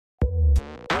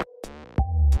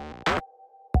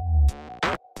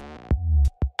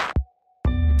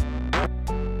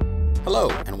Hello,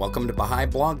 and welcome to Baha'i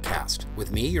Blogcast,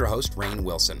 with me, your host, Rainn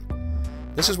Wilson.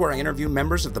 This is where I interview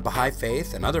members of the Baha'i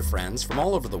Faith and other friends from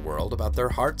all over the world about their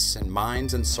hearts and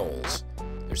minds and souls,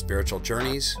 their spiritual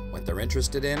journeys, what they're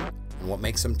interested in, and what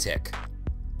makes them tick.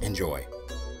 Enjoy.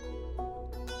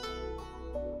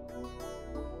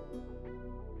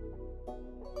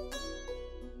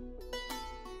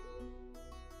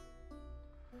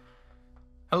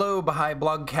 Hello, Baha'i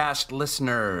Blogcast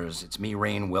listeners. It's me,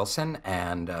 Rainn Wilson,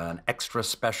 and an extra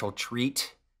special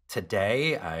treat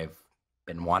today. I've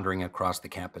been wandering across the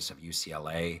campus of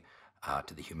UCLA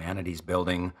to the Humanities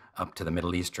Building, up to the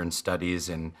Middle Eastern Studies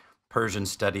and Persian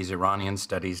Studies, Iranian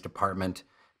Studies Department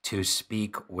to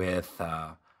speak with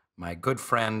my good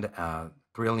friend,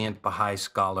 brilliant Baha'i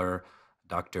scholar,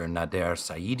 Dr. Nader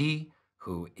Saiedi,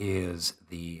 who is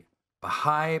the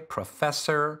Baha'i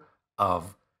professor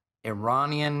of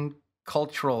Iranian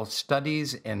cultural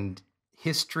studies and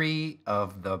history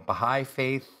of the Baha'i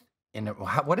Faith.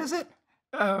 What is it?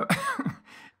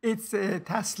 It's a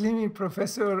Taslimi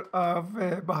professor of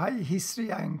Baha'i history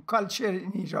and culture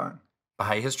in Iran.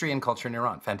 Baha'i history and culture in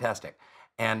Iran. Fantastic.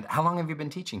 And how long have you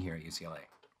been teaching here at UCLA?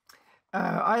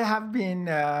 I have been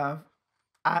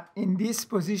in this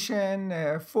position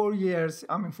 4 years.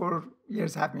 4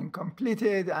 years have been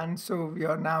completed, and so we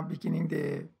are now beginning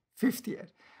the 5th year.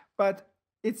 But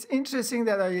it's interesting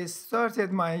that I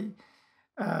started my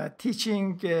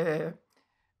teaching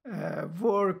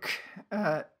work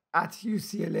at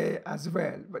UCLA as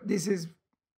well. But this is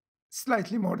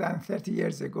slightly more than 30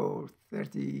 years ago.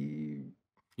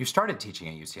 You started teaching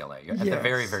at UCLA at the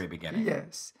very, very beginning.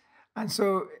 Yes. And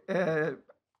so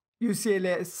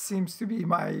UCLA seems to be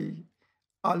my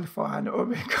alpha and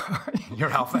omega. Your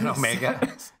alpha and omega?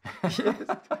 Yes.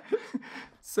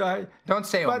 So don't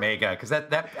say omega, because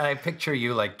that I picture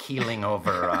you like keeling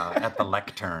over at the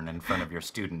lectern in front of your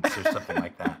students or something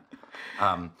like that.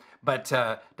 But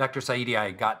Dr. Saiedi,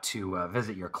 I got to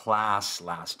visit your class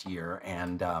last year,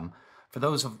 and for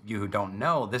those of you who don't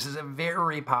know, this is a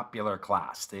very popular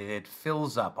class. It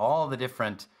fills up all the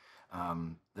different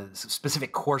the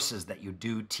specific courses that you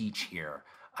do teach here.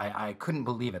 I couldn't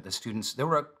believe it. The students, there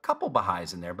were a couple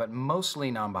Baha'is in there, but mostly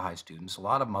non-Baha'i students, a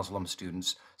lot of Muslim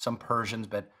students, some Persians,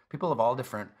 but people of all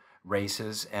different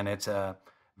races. And it's a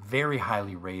very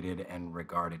highly rated and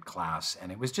regarded class.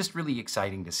 And it was just really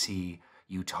exciting to see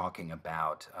you talking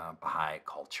about Baha'i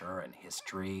culture and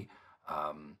history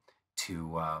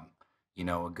to, a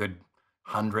good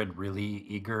 100 really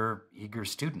eager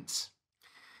students.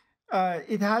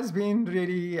 It has been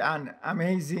really an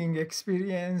amazing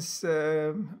experience.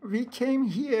 We came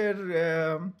here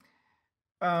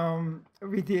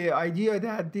with the idea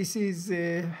that this is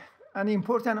an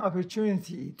important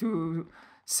opportunity to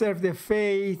serve the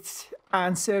faith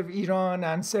and serve Iran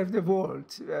and serve the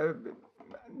world.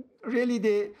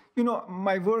 Really,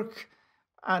 my work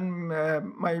and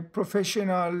my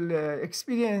professional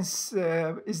experience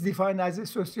is defined as a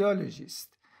sociologist.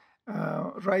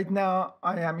 Right now,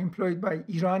 I am employed by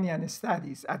Iranian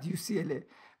Studies at UCLA,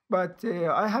 but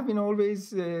I have been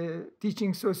always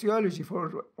teaching sociology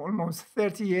for almost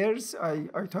 30 years. I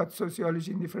taught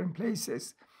sociology in different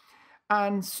places.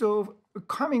 And so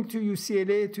coming to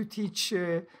UCLA to teach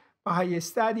Baha'i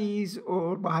studies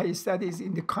or Baha'i studies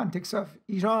in the context of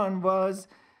Iran was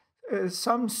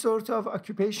some sort of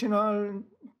occupational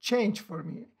change for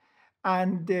me.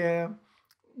 And the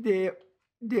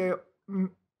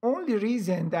only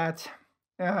reason that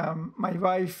my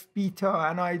wife Bita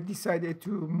and I decided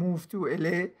to move to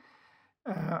LA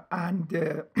and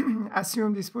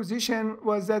assume this position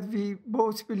was that we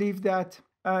both believe that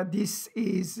this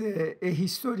is a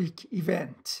historic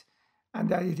event and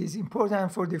that it is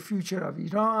important for the future of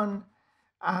Iran,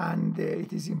 and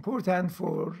it is important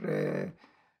for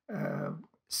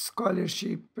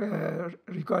scholarship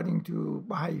regarding to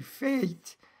Baha'i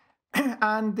Faith.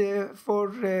 And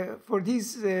for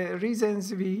these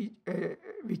reasons, we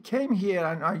came here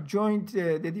and I joined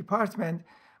the department,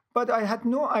 but I had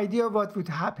no idea what would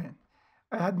happen.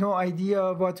 I had no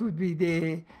idea what would be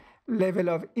the level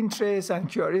of interest and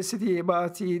curiosity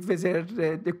about it, whether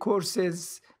the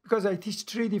courses, because I teach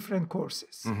 3 different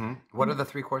courses. Mm-hmm. What are the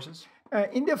 3 courses?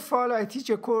 In the fall, I teach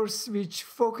a course which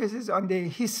focuses on the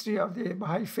history of the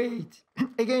Baha'i Faith,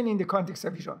 again in the context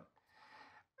of Iran.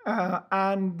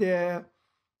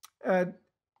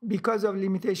 Because of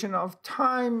limitation of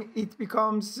time, it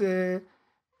becomes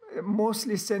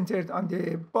mostly centered on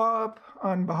the Bab,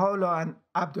 on Baha'u'llah, and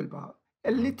Abdul Baha.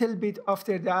 A little bit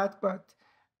after that, but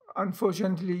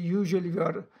unfortunately, usually we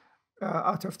are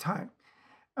out of time.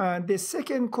 The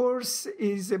second course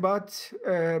is about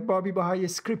Babi Baha'i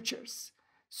scriptures.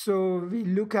 So we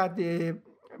look at the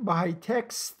Baha'i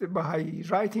texts, the Baha'i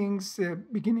writings,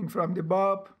 beginning from the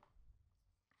Bab,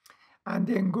 and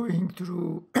then going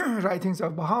through writings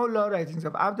of Baha'u'llah, writings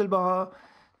of Abdul-Baha,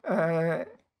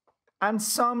 and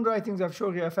some writings of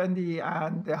Shoghi Effendi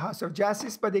and the House of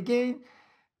Justice. But again,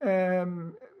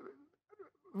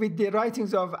 with the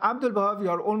writings of Abdul-Baha, we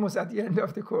are almost at the end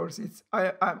of the course.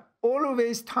 I'm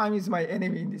always, time is my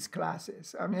enemy in these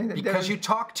classes. I mean, because you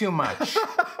talk too much.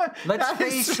 Let's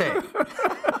face it.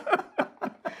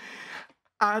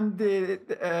 And the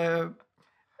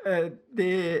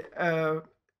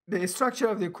structure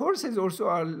of the courses also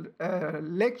are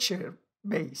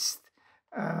lecture-based.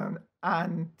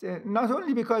 And not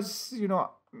only because,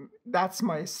 that's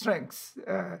my strength,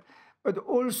 but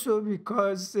also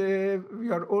because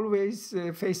we are always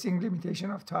facing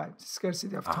limitation of time,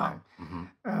 scarcity of time.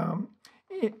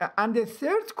 And the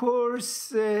third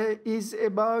course is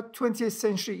about 20th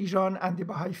century Iran and the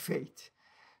Baha'i Faith.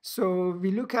 So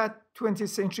we look at 20th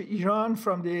century Iran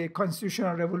from the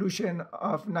constitutional revolution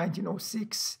of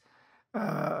 1906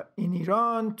 in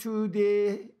Iran to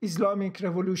the Islamic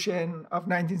revolution of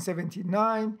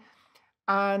 1979.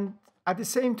 And at the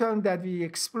same time that we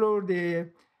explore the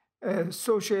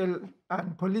social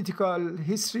and political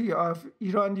history of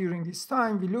Iran during this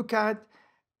time, we look at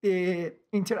the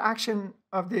interaction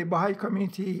of the Baha'i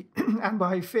community and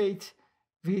Baha'i faith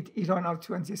with Iran of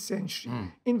 20th century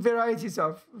in varieties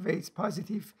of ways,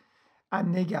 positive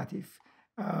and negative.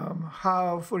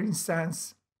 How, for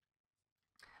instance,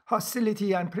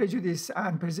 hostility and prejudice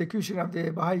and persecution of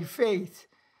the Baha'i faith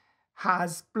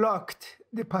has blocked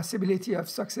the possibility of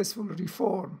successful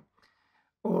reform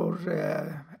or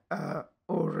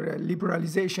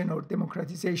liberalization or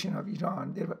democratization of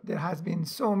Iran. There has been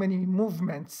so many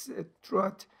movements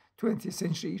throughout 20th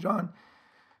century Iran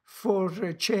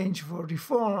for change, for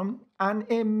reform, and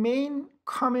a main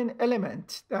common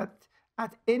element that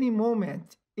at any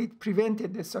moment it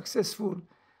prevented the successful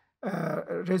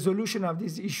resolution of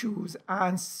these issues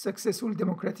and successful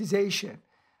democratization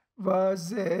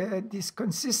was this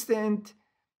consistent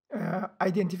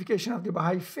identification of the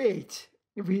Baha'i faith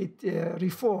with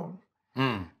reform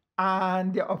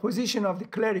and the opposition of the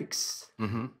clerics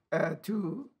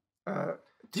to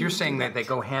So you're saying that they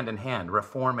go hand in hand.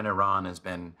 Reform in Iran has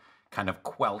been kind of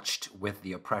quelched with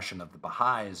the oppression of the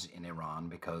Baha'is in Iran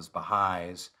because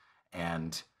Baha'is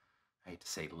and, I hate to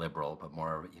say liberal, but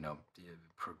more,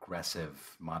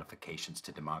 progressive modifications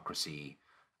to democracy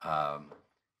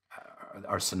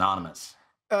are synonymous.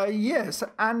 Yes,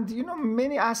 and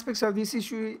many aspects of this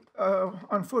issue,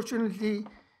 unfortunately,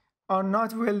 are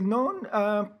not well known,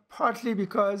 partly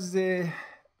because the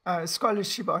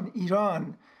scholarship on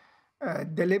Iran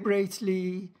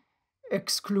deliberately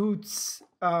excludes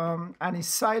and is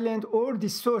silent or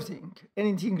distorting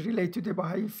anything related to the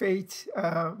Baha'i faith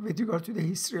with regard to the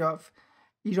history of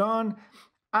Iran.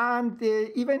 And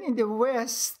even in the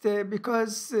West,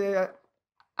 because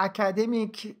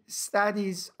academic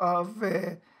studies of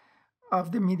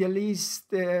the Middle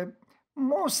East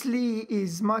mostly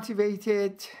is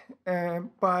motivated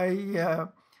by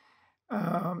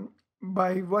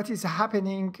what is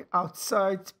happening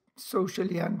outside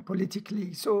socially and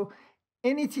politically. So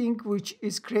anything which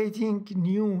is creating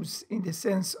news in the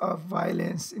sense of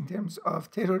violence, in terms of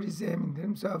terrorism, in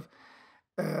terms of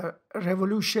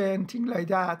revolution, things like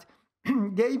that,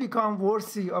 they become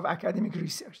worthy of academic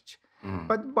research.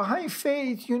 But Baha'i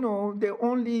faith, the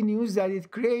only news that it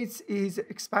creates is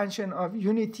expansion of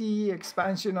unity,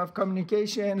 expansion of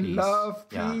communication, peace, love,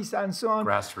 peace, and so on.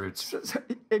 Grassroots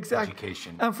exactly.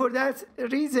 Education. And for that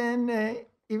reason,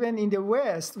 even in the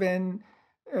West, when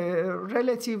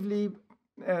relatively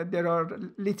there are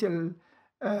little,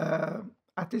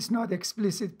 at least not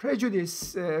explicit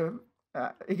prejudice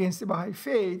against the Baha'i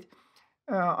faith,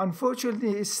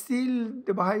 unfortunately, still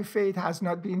the Baha'i faith has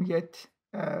not been yet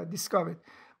discovered.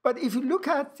 But if you look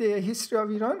at the history of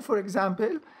Iran, for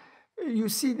example, you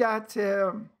see that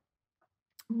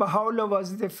Baha'u'llah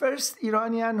was the first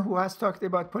Iranian who has talked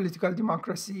about political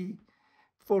democracy.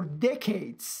 For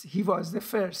decades, he was the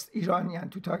first Iranian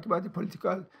to talk about the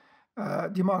political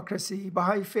democracy.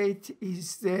 Baha'i faith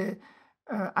is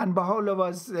and Baha'u'llah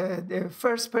was the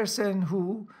first person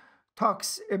who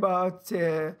talks about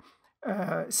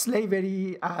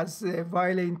slavery as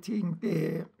violating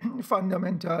the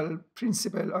fundamental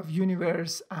principle of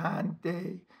universe and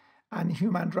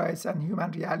human rights and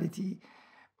human reality.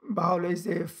 Baha'u'llah is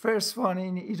the first one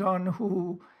in Iran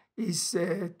who is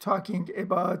talking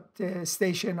about the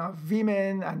station of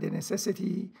women and the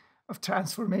necessity of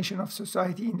transformation of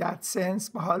society in that sense.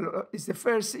 Baha'u'llah is the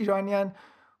first Iranian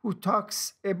who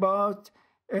talks about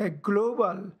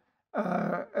global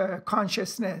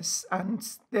consciousness, and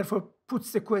therefore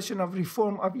puts the question of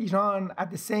reform of Iran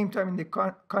at the same time in the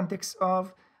context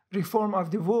of reform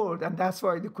of the world. And that's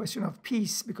why the question of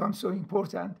peace becomes so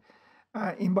important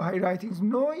in Baha'i writings.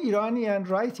 No Iranian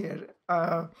writer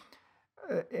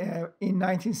in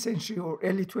 19th century or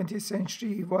early 20th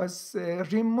century was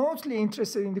remotely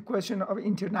interested in the question of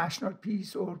international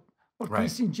peace or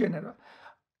peace in general.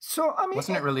 So, I mean,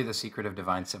 wasn't it really The Secret of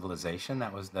Divine Civilization?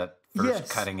 That was the first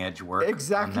cutting-edge work.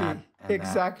 Exactly. On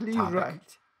Exactly. You're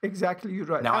right. Exactly. You're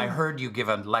right. Now, I heard you give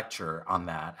a lecture on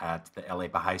that at the LA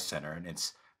Baha'i Center, and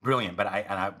it's brilliant. But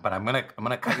I'm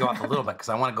gonna cut you off a little bit because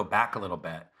I want to go back a little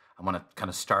bit. I want to kind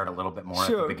of start a little bit more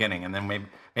at the beginning, and then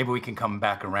maybe we can come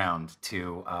back around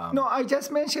to. No, I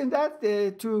just mentioned that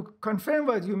to confirm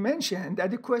what you mentioned,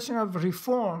 that the question of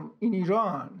reform in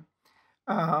Iran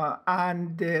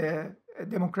and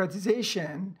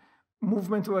democratization,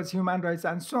 movement towards human rights,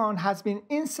 and so on, has been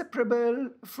inseparable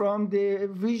from the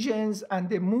visions and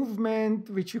the movement,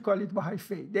 which we call it Baha'i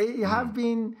Faith. They have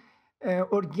been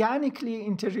organically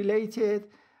interrelated.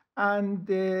 And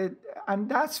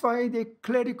that's why the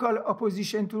clerical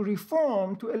opposition to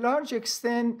reform, to a large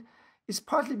extent, is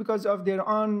partly because of their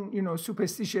own,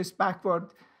 superstitious,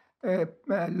 backward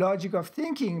logic of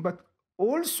thinking, but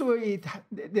also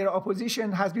their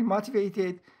opposition has been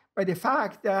motivated by the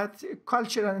fact that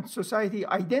culture and society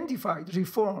identified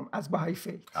reform as Baha'i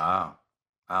Faith.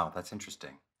 Oh, that's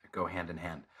interesting. They go hand in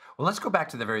hand. Well, let's go back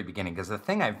to the very beginning, because the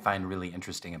thing I find really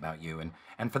interesting about you,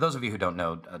 and for those of you who don't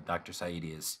know, Dr.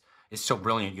 Saiedi is so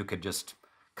brilliant. You could just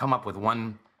come up with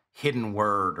one hidden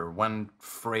word or one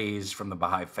phrase from the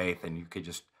Baha'i Faith, and you could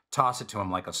just toss it to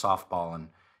him like a softball, and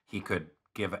he could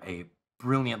give a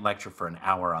brilliant lecture for an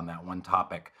hour on that one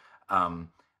topic.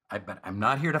 But I'm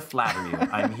not here to flatter you.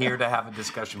 I'm here to have a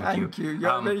discussion with you. Thank you.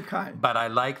 You're very kind. But I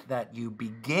like that you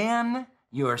began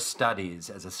your studies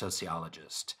as a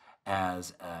sociologist,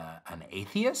 as an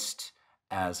atheist,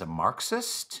 as a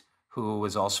Marxist, who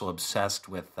was also obsessed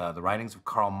with the writings of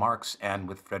Karl Marx and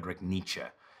with Friedrich Nietzsche.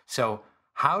 So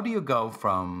how do you go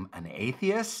from an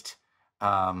atheist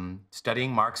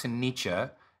studying Marx and Nietzsche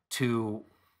to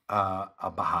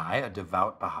a Baha'i, a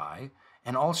devout Baha'i?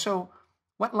 And also,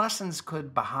 what lessons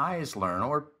could Baha'is learn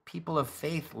or people of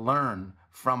faith learn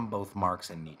from both Marx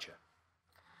and Nietzsche?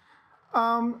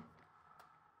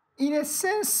 In a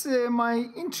sense, my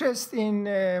interest in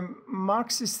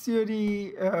Marxist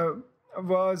theory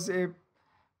was a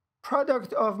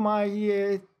product of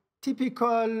my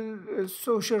typical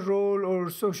social role or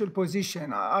social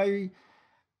position. I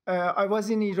was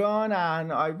in Iran,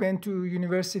 and I went to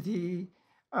university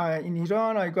in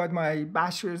Iran. I got my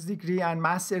bachelor's degree and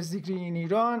master's degree in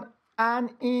Iran. And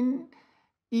in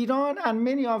Iran and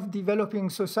many of developing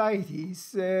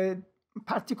societies,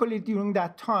 particularly during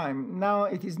that time, now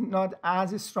it is not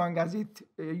as strong as it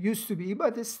used to be,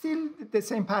 but still the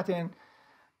same pattern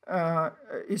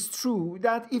is true,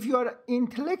 that if you are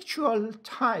intellectual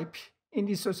type in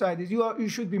these societies, you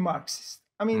should be Marxist.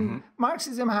 I mean,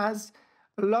 Marxism has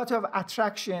a lot of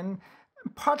attraction,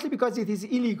 partly because it is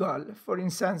illegal. For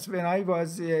instance, when I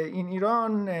was in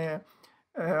Iran,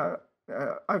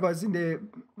 I was in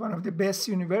one of the best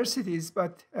universities,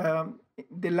 but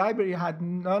the library had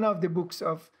none of the books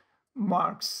of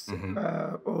Marx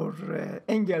or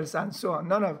Engels and so on,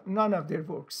 none of their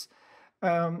works,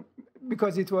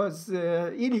 because it was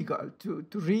illegal to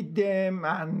read them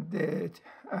and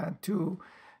to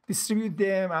distribute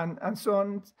them and so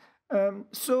on.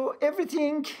 So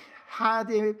everything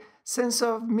had a sense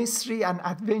of mystery and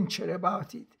adventure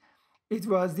about it. It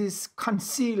was this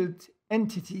concealed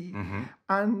entity.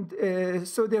 And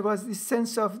so there was this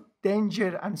sense of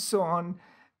danger and so on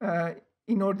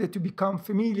in order to become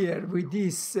familiar with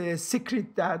this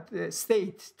secret that the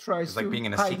state tries to hide. It's like being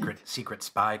in a secret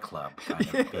spy club, kind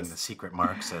of, being the secret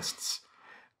Marxists.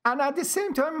 And at the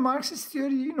same time, Marxist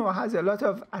theory, has a lot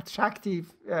of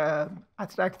attractive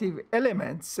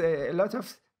elements, a lot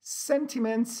of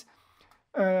sentiments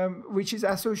which is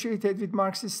associated with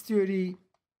Marxist theory,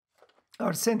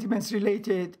 are sentiments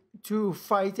related to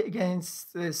fight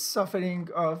against the suffering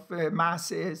of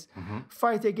masses,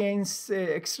 fight against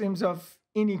extremes of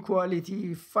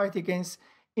inequality, fight against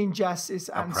injustice,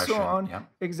 and so on. Yeah.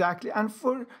 Exactly. And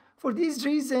for these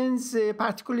reasons,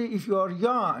 particularly if you are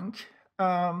young,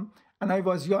 and I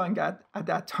was young at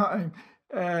that time,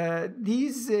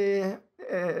 these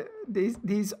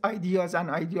ideas and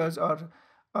ideas are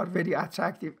very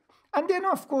attractive. And then,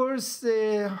 of course,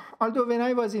 although when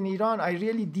I was in Iran, I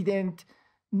really didn't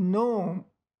know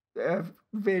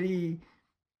very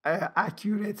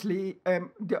accurately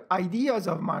the ideas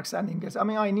of Marx and Engels. I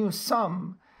mean, I knew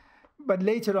some, But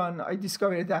later on, I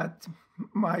discovered that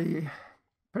my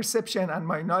perception and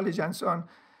my knowledge and so on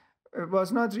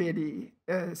was not really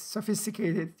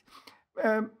sophisticated.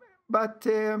 But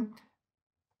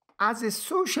as a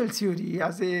social theory,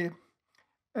 as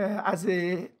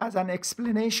an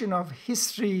explanation of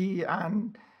history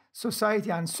and society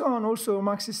and so on, also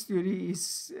Marxist theory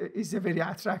is a very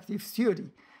attractive theory.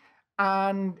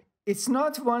 And it's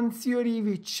not one theory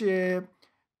which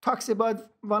talks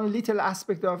about one little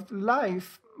aspect of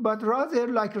life, but rather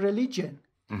like religion.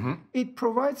 Mm-hmm. It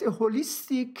provides a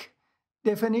holistic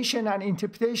definition and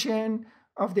interpretation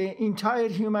of the entire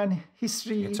human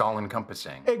history. It's all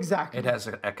encompassing. Exactly. It has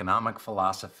an economic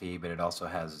philosophy, but it also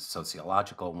has a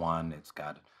sociological one. It's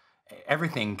got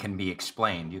everything can be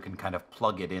explained. You can kind of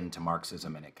plug it into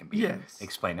Marxism and it can be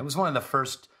explained. It was one of the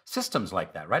first systems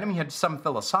like that, right? I mean, you had some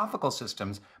philosophical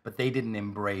systems, but they didn't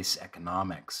embrace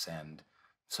economics and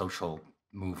social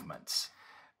movements.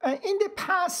 In the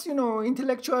past,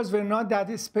 intellectuals were not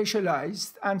that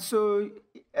specialized. And so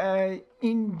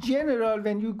in general,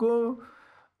 when you go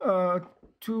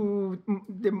to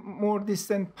the more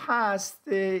distant past,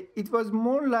 it was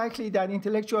more likely that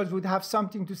intellectuals would have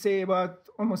something to say about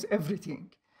almost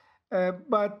everything.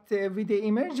 But with the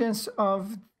emergence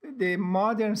of the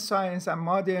modern science and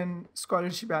modern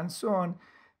scholarship and so on,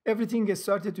 everything has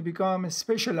started to become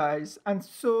specialized. And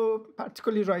so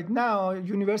particularly right now,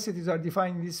 universities are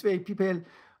defined in this way. People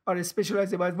are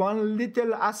specialized about one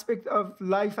little aspect of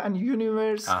life and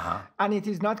universe, and it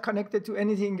is not connected to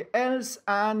anything else.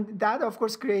 And that, of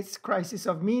course, creates crisis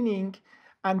of meaning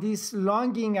and this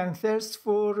longing and thirst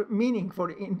for meaning,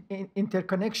 for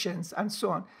interconnections and so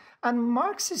on. And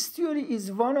Marxist theory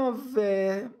is one of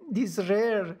these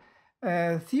rare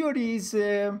theories,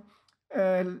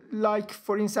 like,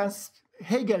 for instance,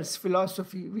 Hegel's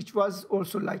philosophy, which was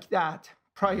also like that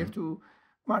prior to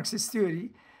Marxist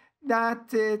theory, that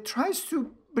tries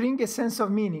to bring a sense of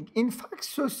meaning. In fact,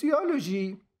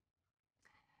 sociology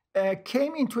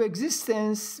came into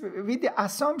existence with the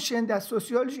assumption that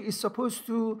sociology is supposed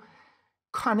to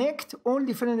connect all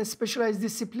different specialized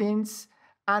disciplines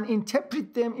and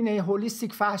interpret them in a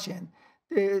holistic fashion.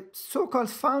 The so-called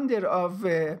founder of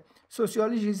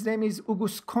sociology, his name is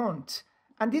Auguste Comte.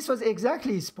 And this was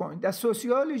exactly his point, that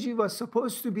sociology was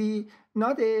supposed to be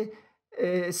not a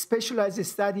specialized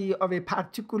study of a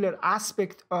particular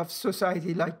aspect of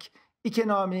society, like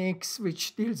economics,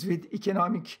 which deals with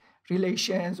economic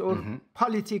relations, or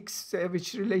politics,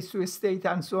 which relates to a state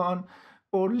and so on,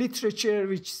 or literature,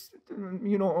 which,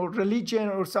 or religion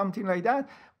or something like that,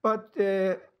 but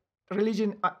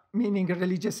religion meaning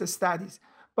religious studies,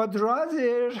 but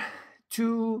rather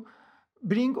to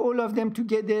bring all of them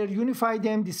together, unify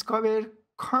them, discover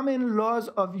common laws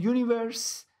of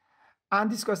universe, and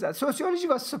discuss that. Sociology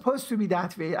was supposed to be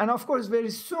that way. And of course, very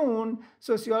soon,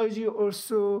 sociology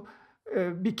also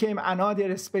became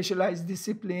another specialized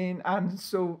discipline, and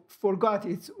so forgot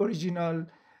its original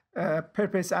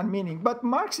purpose and meaning. But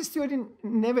Marxist theory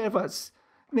never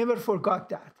forgot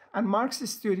that. And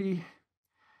Marxist theory,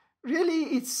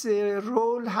 really, its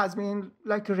role has been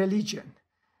like a religion,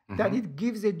 that it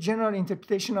gives a general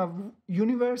interpretation of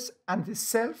universe and the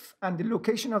self and the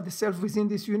location of the self within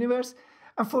this universe.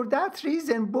 And for that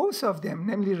reason, both of them,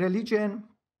 namely religion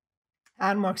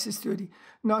and Marxist theory,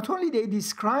 not only they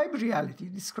describe reality,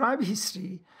 describe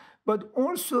history, but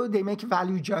also they make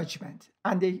value judgment,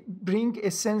 and they bring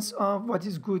a sense of what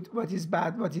is good, what is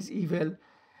bad, what is evil,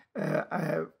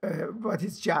 what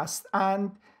is just,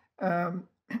 and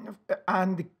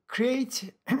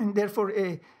create, therefore,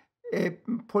 a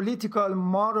political,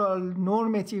 moral,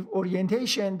 normative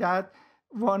orientation that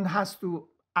one has to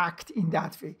act in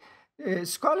that way.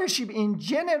 Scholarship in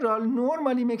general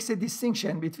normally makes a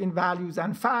distinction between values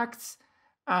and facts,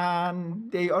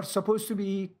 and they are supposed to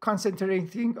be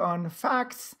concentrating on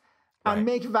facts and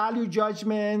make value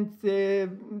judgment.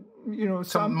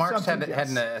 So Marx had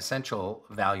an essential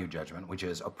value judgment, which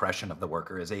is oppression of the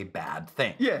worker is a bad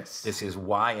thing. Yes. This is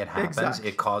why it happens. Exactly.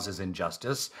 It causes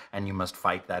injustice, and you must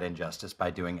fight that injustice by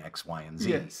doing X, Y, and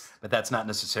Z. Yes. But that's not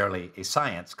necessarily a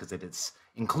science, because it's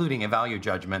including a value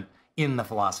judgment in the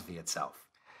philosophy itself.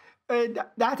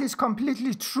 That is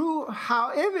completely true.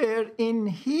 However, in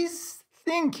his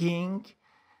thinking,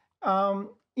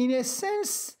 in a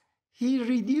sense, he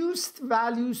reduced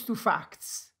values to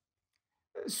facts.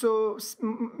 So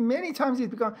many times it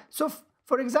becomes... So,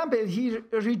 for example, he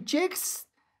rejects,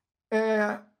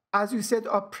 as you said,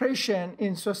 oppression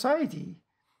in society,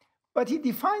 but he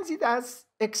defines it as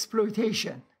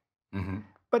exploitation.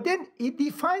 But then he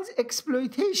defines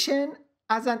exploitation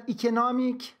as an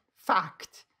economic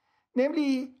fact.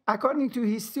 Namely, according to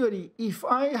his theory, if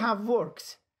I have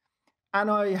worked and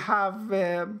I have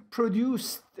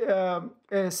produced a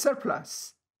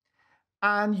surplus,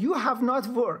 and you have not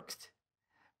worked.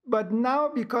 But now,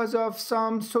 because of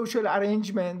some social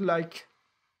arrangement like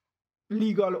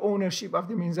legal ownership of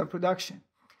the means of production,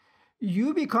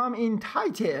 you become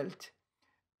entitled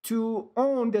to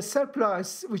own the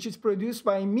surplus which is produced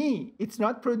by me. It's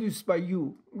not produced by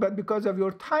you, but because of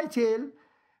your title,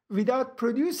 without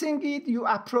producing it, you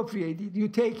appropriate it, you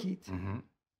take it. Mm-hmm.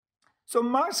 So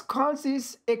Marx calls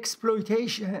this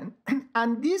exploitation,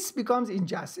 and this becomes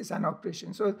injustice and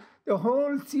oppression. So the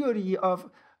whole theory of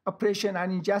oppression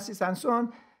and injustice and so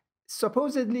on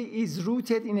supposedly is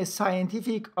rooted in a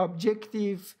scientific,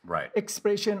 objective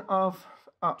expression of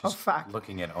fact.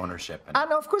 Looking at ownership.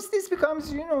 And of course, this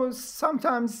becomes,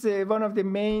 sometimes one of the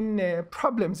main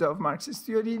problems of Marxist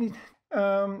theory.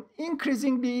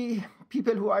 Increasingly,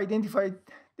 people who identify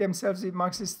themselves with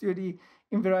Marxist theory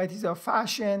in varieties of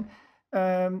fashion,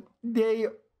 they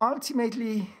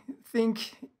ultimately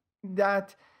think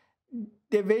that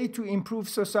the way to improve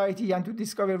society and to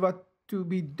discover what to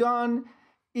be done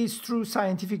is through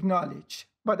scientific knowledge.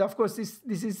 But of course,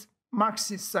 this is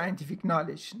Marxist scientific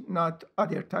knowledge, not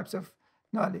other types of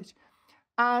knowledge.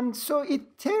 And so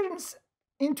it turns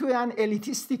into an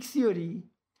elitistic theory,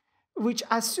 which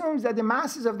assumes that the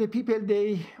masses of the people,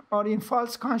 they are in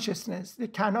false consciousness. They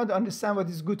cannot understand what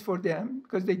is good for them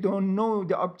because they don't know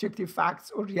the objective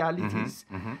facts or realities.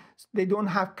 Mm-hmm, mm-hmm. They don't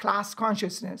have class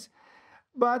consciousness.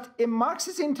 But a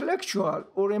Marxist intellectual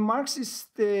or a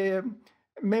Marxist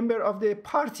member of the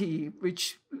party,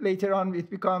 which later on it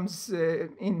becomes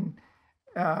in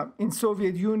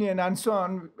Soviet Union and so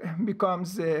on,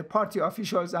 becomes party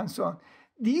officials and so on.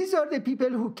 These are the people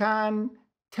who can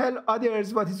tell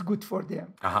others what is good for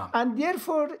them. Uh-huh. And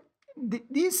therefore,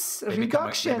 this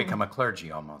reduction... They become a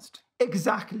clergy almost.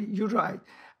 Exactly, you're right.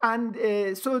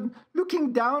 And so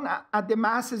looking down at the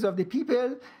masses of the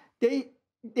people, they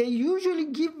usually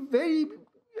give very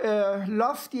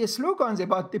lofty slogans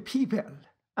about the people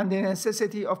and the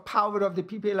necessity of power of the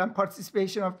people and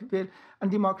participation of people and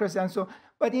democracy and so on.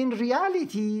 But in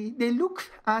reality, they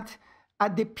look at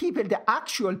the people, the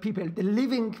actual people, the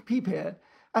living people,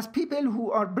 as people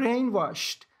who are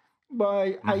brainwashed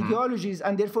by ideologies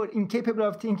and therefore incapable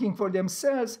of thinking for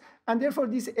themselves. And therefore,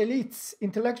 these elites,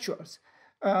 intellectuals,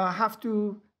 have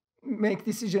to make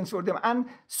decisions for them. And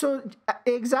so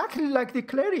exactly like the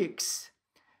clerics.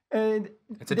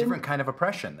 It's a different kind of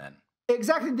oppression then.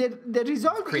 Exactly. The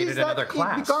result is that it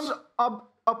becomes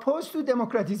opposed to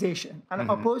democratization and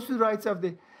opposed to the rights of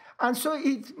the... And so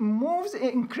it moves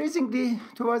increasingly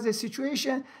towards a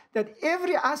situation that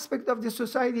every aspect of the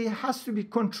society has to be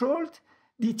controlled,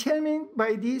 determined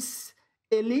by these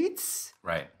elites.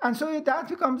 Right. And so that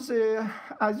becomes,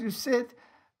 as you said,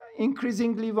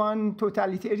 increasingly one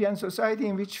totalitarian society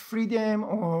in which freedom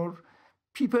or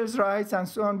people's rights and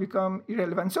so on become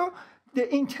irrelevant. So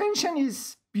the intention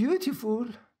is beautiful,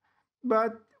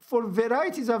 but for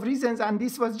varieties of reasons, and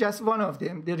this was just one of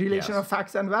them, the relation of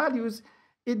facts and values,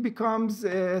 it becomes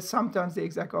sometimes the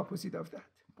exact opposite of that.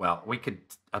 Well,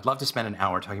 I'd love to spend an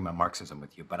hour talking about Marxism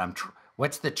with you, but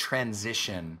what's the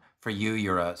transition for you?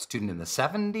 You're a student in the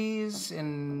 70s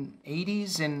and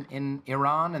 80s in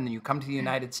Iran, and then you come to the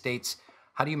United States.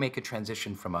 How do you make a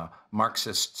transition from a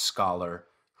Marxist scholar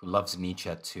who loves Nietzsche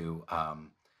to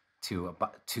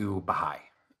Baha'i?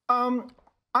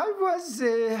 I was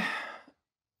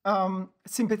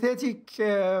sympathetic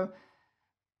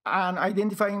and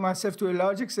identifying myself to a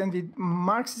large extent with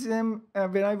Marxism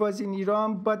when I was in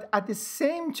Iran, but at the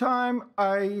same time,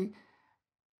 I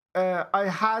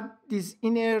had these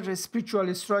inner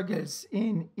spiritual struggles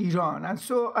in Iran, and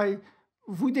so I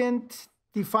wouldn't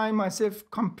define myself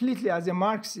completely as a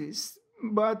Marxist,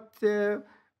 but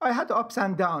I had ups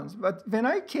and downs. But when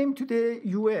I came to the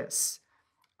U.S.,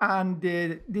 and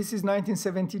this is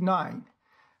 1979,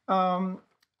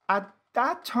 at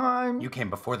that time... You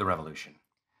came before the revolution.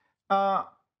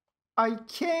 I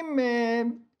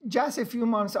came just a few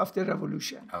months after the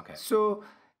revolution. Okay. So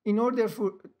in order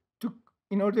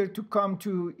to come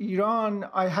to Iran,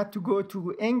 I had to go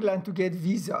to England to get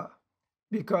visa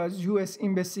because U.S.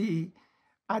 Embassy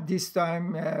at this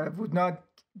time would not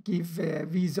give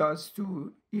visas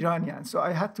to Iranians. So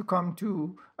I had to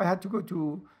go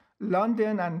to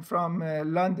London, and from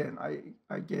London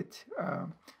I get.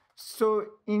 So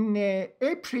in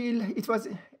April, it was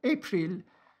April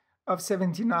of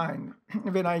 79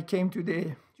 when I came to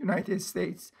the United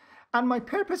States. And my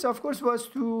purpose, of course, was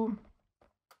to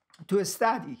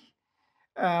study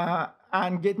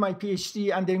and get my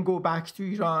PhD and then go back to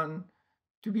Iran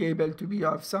to be able to be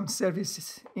of some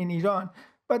service in Iran.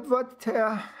 But what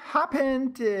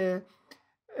happened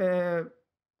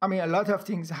a lot of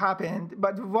things happened,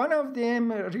 but one of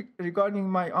them regarding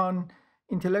my own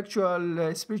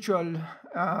intellectual, spiritual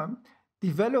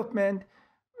development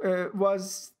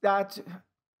was that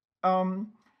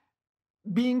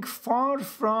being far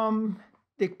from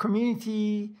the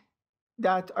community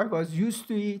that I was used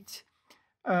to it,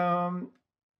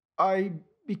 I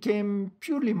became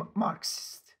purely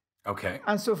Marxist. Okay.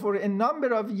 And so for a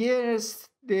number of years,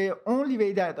 the only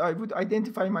way that I would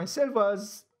identify myself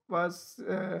was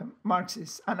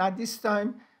Marxist. And at this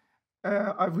time,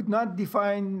 I would not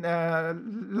define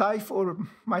life or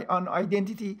my own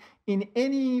identity in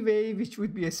any way which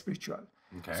would be spiritual.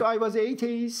 Okay. So I was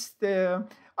atheist.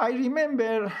 I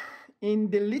remember in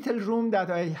the little room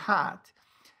that I had,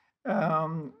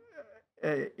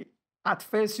 at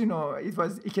first, it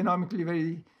was economically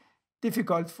very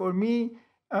difficult for me.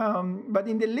 But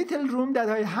in the little room that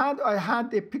I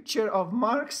had a picture of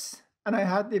Marx and I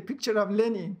had the picture of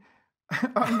Lenin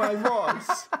on my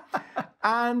walls.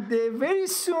 And very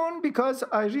soon, because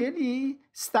I really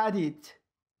studied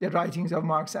the writings of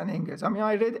Marx and Engels,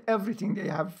 I read everything they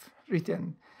have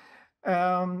written.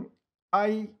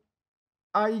 I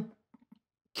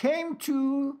came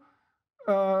to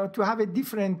have a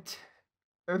different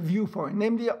viewpoint.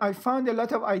 Namely, I found a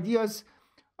lot of ideas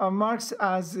of Marx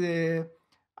as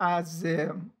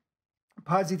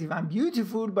positive and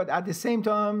beautiful, but at the same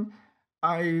time,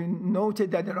 I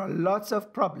noted that there are lots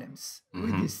of problems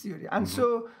with this theory. And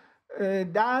so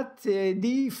that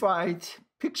deified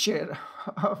picture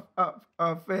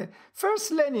of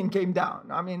first Lenin came down.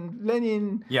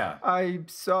 Lenin, I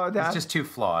saw that. It's just too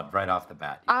flawed right off the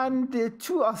bat. And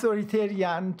too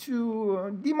authoritarian,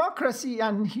 too democracy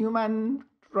and human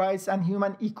rights and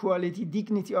human equality,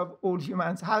 dignity of all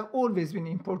humans have always been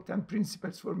important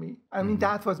principles for me.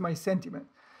 That was my sentiment.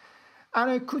 And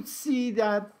I could see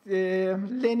that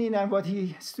Lenin and what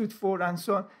he stood for and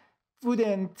so on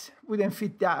wouldn't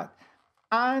fit that.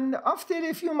 And after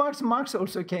a few months, Marx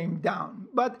also came down.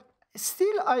 But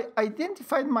still, I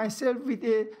identified myself with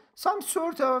some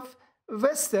sort of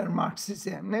Western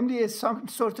Marxism, namely some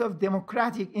sort of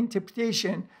democratic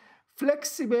interpretation,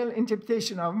 flexible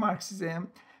interpretation of Marxism,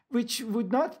 which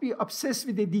would not be obsessed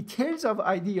with the details of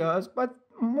ideas, but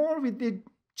more with the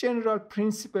general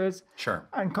principles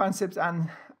and concepts and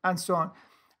so on.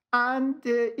 And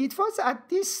it was at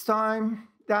this time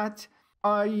that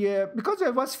because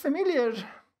I was familiar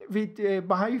with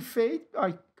Baha'i Faith,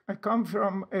 I come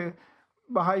from a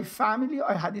Baha'i family.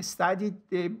 I had studied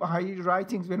the Baha'i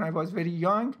writings when I was very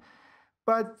young.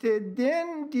 But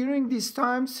then during these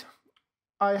times,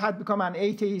 I had become an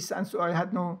atheist, and so I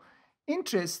had no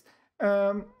interest.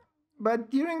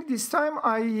 But during this time,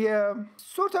 I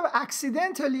sort of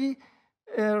accidentally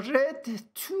read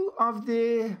two of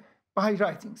the Baha'i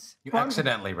writings. You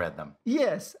accidentally read them?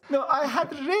 Yes. No, I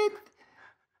had read,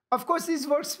 of course, these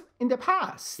works in the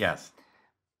past. Yes.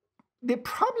 The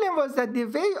problem was that the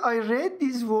way I read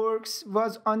these works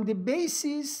was on the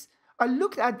basis, I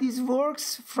looked at these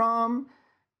works from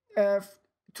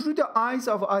through the eyes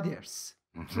of others.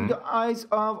 Through the eyes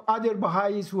of other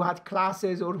Baha'is who had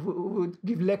classes or who would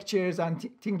give lectures and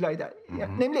things like that.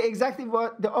 Namely, exactly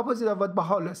the opposite of what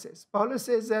Baha'u'llah says. Baha'u'llah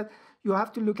says that you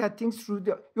have to look at things through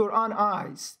your own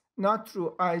eyes, not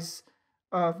through eyes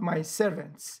of my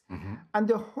servants. And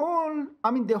the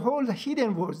whole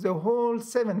hidden words, the whole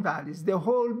seven values, the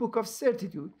whole book of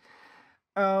certitude,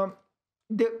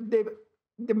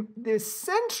 the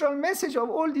central message of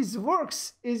all these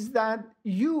works is that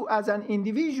you as an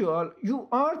individual, you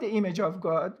are the image of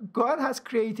God. God has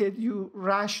created you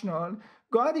rational.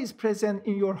 God is present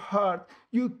in your heart.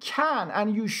 You can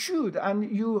and you should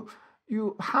and you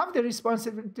have the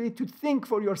responsibility to think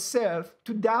for yourself,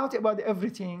 to doubt about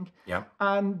everything,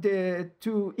 and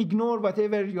to ignore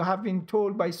whatever you have been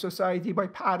told by society, by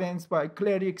parents, by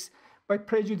clerics, by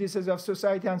prejudices of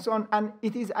society and so on. And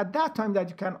it is at that time that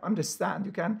you can understand,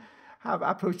 you can have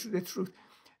approach to the truth.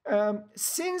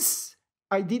 Since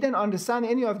I didn't understand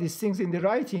any of these things in the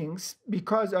writings,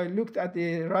 because I looked at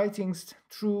the writings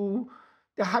through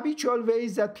the habitual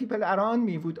ways that people around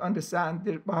me would understand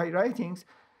the Baha'i writings,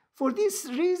 for these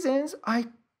reasons, I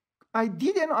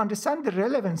didn't understand the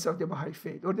relevance of the Baha'i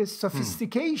Faith or the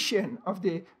sophistication of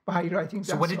the Baha'i writings.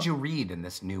 So what did you read in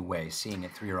this new way, seeing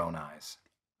it through your own eyes?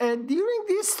 During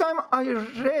this time, I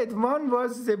read, one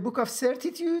was the Book of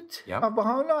Certitude of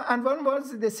Baha'u'llah, and one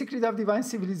was The Secret of Divine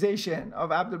Civilization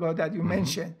of Abdul-Baha that you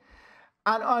mentioned.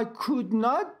 And I could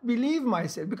not believe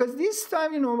myself, because this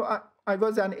time, I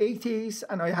was an atheist,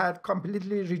 and I had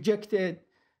completely rejected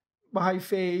Baha'i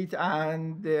Faith,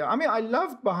 and I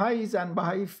loved Baha'is and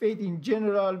Baha'i Faith in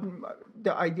general,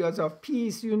 the ideas of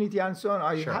peace, unity, and so on.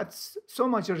 I had so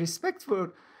much respect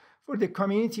for the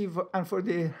community and for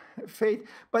the faith,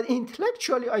 but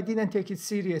intellectually, I didn't take it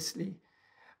seriously.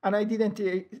 And I didn't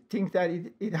think that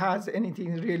it has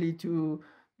anything really to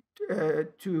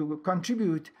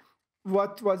contribute.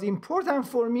 What was important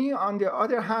for me, on the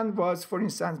other hand, was, for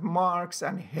instance, Marx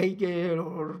and Hegel,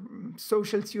 or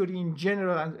social theory in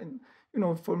general.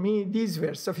 And for me, these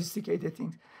were sophisticated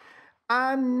things.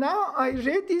 And now I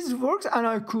read these works, and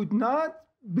I could not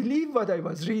believe what I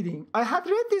was reading. I had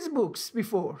read these books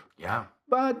before. Yeah.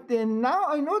 But then now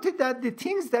I noted that the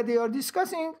things that they are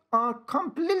discussing are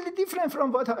completely different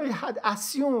from what I had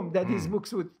assumed that these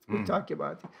books would talk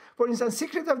about. For instance,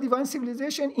 Secret of Divine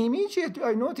Civilization, immediately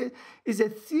I noted, is a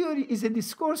theory, is a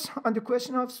discourse on the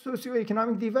question of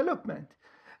socioeconomic development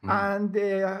and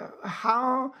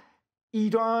how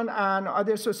Iran and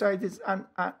other societies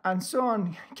and so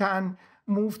on can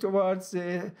move towards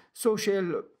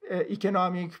social,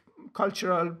 economic,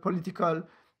 cultural, political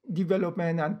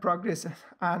development and progress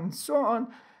and so on,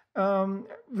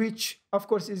 which of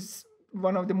course is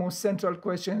one of the most central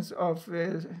questions of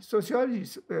sociology.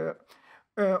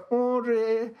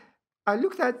 I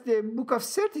looked at the Book of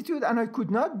Certitude, and I could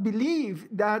not believe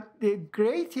that the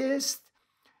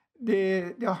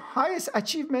highest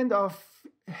achievement of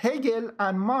Hegel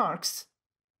and Marx,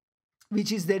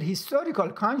 which is their historical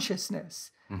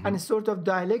consciousness and a sort of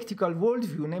dialectical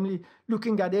worldview, namely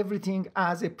looking at everything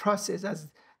as a process, as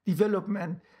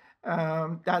development,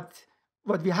 that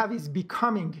what we have is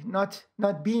becoming, not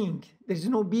being. There is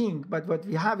no being, but what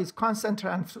we have is constant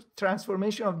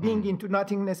transformation of being into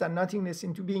nothingness and nothingness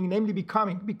into being, namely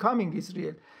becoming. Becoming is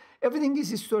real. Everything is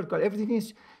historical. Everything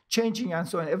is changing and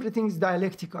so on. Everything is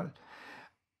dialectical.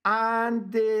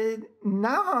 And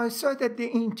now I saw that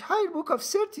the entire Book of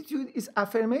Certitude is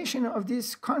affirmation of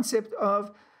this concept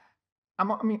of,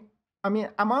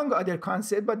 among other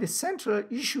concepts, but the central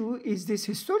issue is this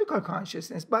historical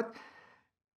consciousness. But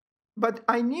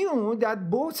I knew that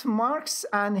both Marx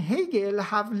and Hegel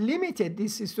have limited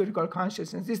this historical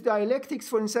consciousness. This dialectics,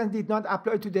 for instance, did not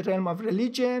apply to the realm of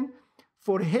religion.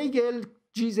 For Hegel,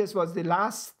 Jesus was the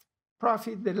last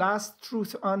prophet, the last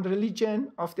truth on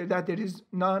religion. After that, there is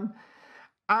none.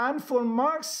 And for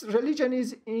Marx, religion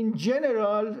is in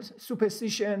general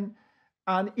superstition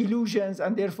and illusions,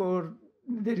 and therefore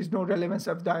there is no relevance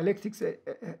of dialectics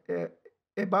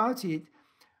about it.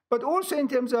 But also in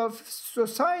terms of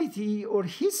society or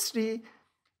history,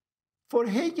 for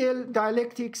Hegel,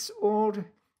 dialectics or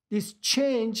this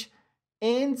change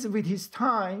ends with his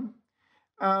time.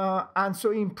 And so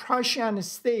in Prussian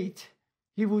state,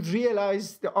 he would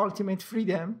realize the ultimate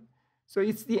freedom. So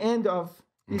it's the end of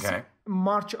this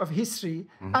march of history.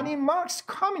 And in Marx,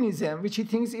 communism, which he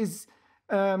thinks is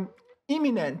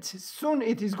imminent, soon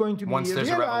it is going to be realized. Once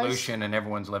there's a revolution and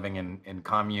everyone's living in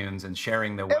communes and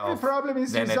sharing the wealth, every problem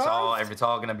is then resolved, it's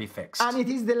all going to be fixed. And it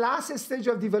is the last stage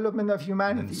of development of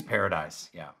humanity. And it's paradise,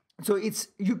 yeah. So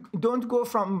you don't go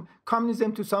from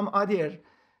communism to some other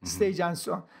stage and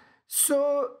so on.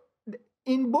 So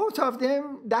in both of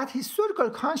them, that historical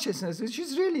consciousness, which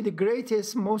is really the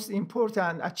greatest, most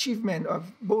important achievement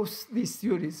of both these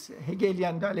theories,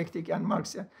 Hegelian dialectic and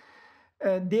Marxian,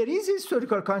 there is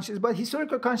historical consciousness, but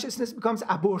historical consciousness becomes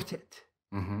aborted.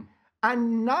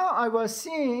 And now I was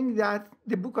seeing that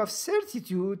the Book of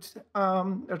Certitude,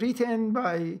 written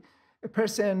by a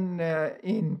person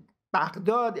in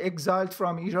Baghdad, exiled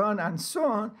from Iran and so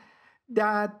on,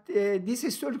 that this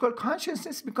historical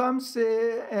consciousness becomes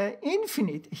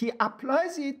infinite. He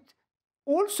applies it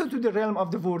also to the realm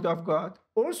of the Word of God,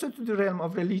 also to the realm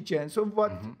of religion. So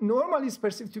what normally is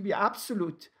perceived to be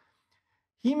absolute,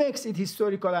 he makes it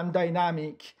historical and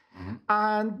dynamic.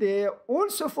 And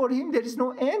also for him, there is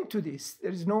no end to this.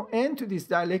 There is no end to this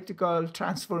dialectical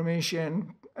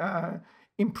transformation,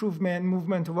 improvement,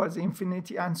 movement towards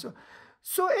infinity, and so.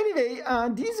 So anyway,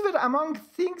 these were among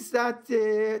things that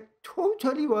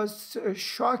totally was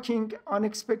shocking,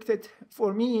 unexpected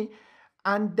for me.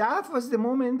 And that was the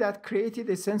moment that created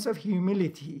a sense of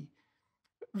humility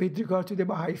with regard to the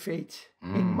Baha'i Faith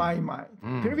in my mind.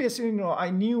 Previously, I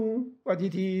knew what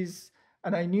it is,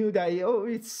 and I knew that,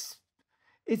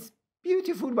 it's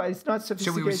beautiful, but it's not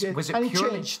sophisticated.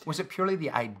 So was it purely the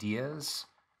ideas,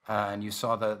 and you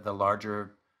saw the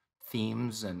larger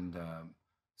themes and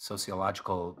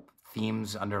sociological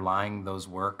themes underlying those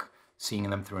work, seeing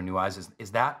them through new eyes?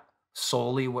 Is that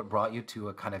solely what brought you to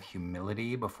a kind of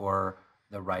humility before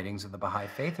the writings of the Baha'i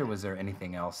Faith, or was there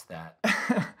anything else that...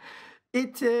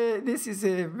 This is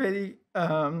a very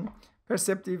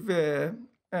perceptive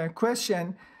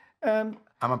question. I'm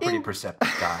a pretty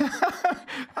perceptive guy.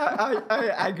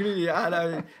 I agree, and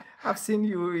I have seen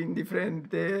you in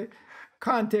different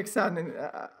contexts, and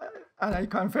I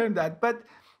confirm that. But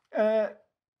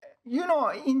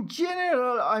in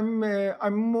general,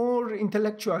 I'm more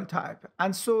intellectual type,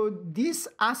 and so this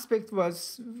aspect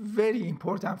was very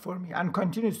important for me and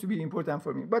continues to be important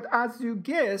for me. But as you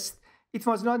guessed, it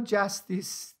was not just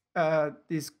this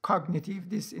cognitive,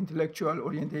 this intellectual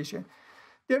orientation.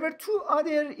 There were two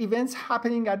other events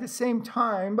happening at the same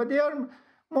time, but they are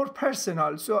more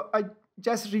personal. So I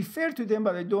just refer to them,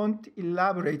 but I don't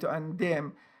elaborate on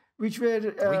them, which were...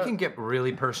 we can get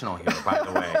really personal here, by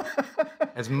the way.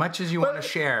 As much as you want to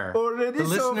share. Already the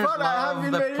so listeners far, I have love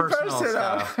been the very personal personal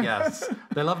stuff. Yes.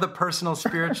 They love the personal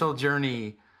spiritual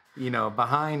journey,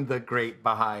 behind the great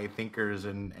Baha'i thinkers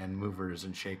and movers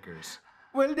and shakers.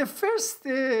 Well, the first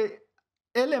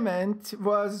element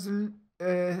was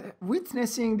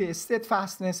witnessing the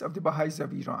steadfastness of the Baha'is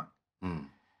of Iran.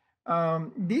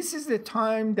 This is the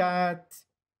time that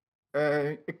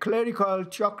a clerical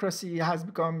theocracy has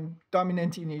become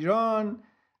dominant in Iran,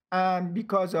 and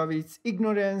because of its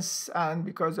ignorance and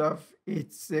because of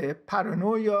its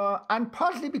paranoia, and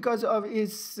partly because of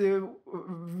its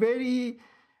very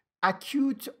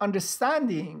acute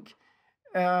understanding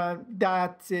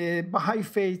that Baha'i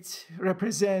Faith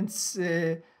represents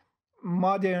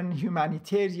modern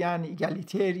humanitarian,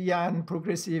 egalitarian,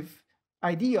 progressive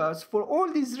ideas. For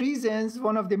all these reasons,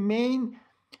 one of the main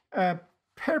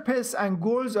purpose and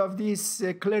goals of this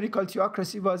clerical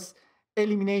theocracy was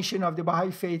elimination of the Baha'i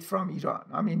Faith from Iran.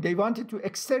 I mean, they wanted to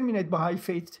exterminate Baha'i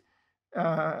Faith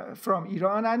from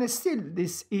Iran, and still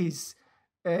this is...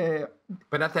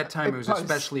 but at that time, it was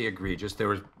especially egregious. They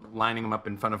were lining them up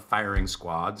in front of firing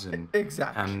squads, and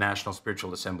national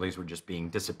spiritual assemblies were just being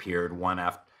disappeared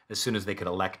as soon as they could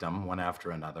elect them, one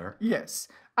after another. Yes.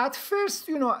 At first,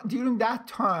 during that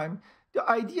time, the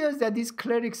ideas that these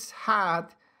clerics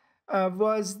had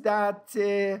was that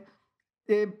the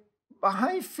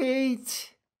Baha'i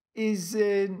Faith is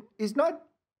not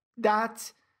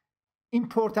that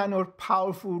important or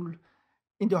powerful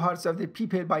in the hearts of the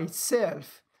people by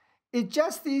itself. It's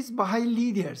just these Baha'i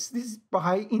leaders, these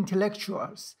Baha'i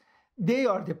intellectuals, they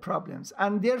are the problems.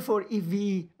 And therefore, if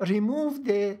we remove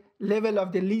the level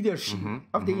of the leadership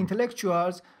of the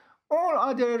intellectuals, all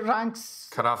other ranks...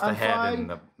 Cut off the head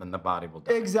and the body will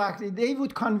die. Exactly. They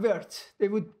would convert. They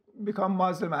would become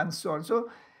Muslim and so on. So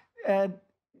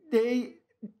they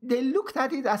looked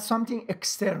at it as something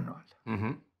external.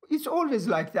 It's always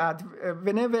like that.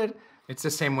 Whenever... It's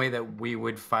the same way that we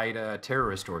would fight a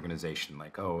terrorist organization,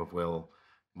 like, we'll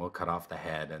cut off the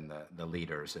head and the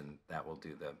leaders, and that will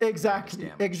do the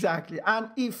damage. Exactly. And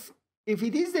if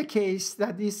it is the case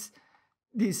that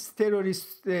this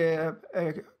terrorist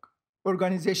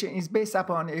organization is based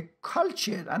upon a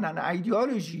culture and an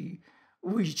ideology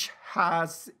which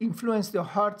has influenced the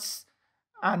hearts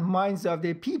and minds of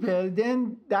the people,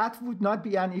 then that would not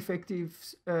be an effective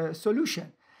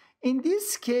solution. In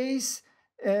this case,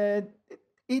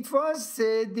 it was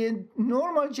the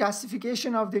normal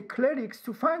justification of the clerics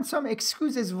to find some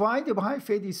excuses why the Baha'i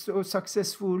Faith is so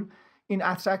successful in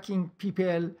attracting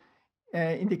people,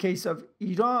 in the case of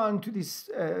Iran, to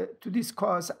this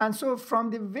cause. And so from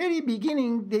the very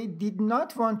beginning, they did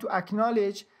not want to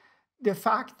acknowledge the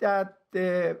fact that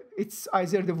it's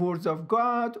either the words of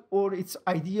God or it's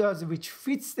ideas which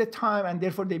fits the time, and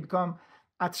therefore they become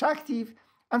attractive.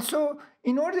 And so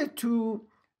in order to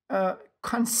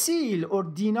conceal or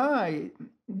deny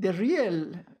the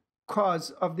real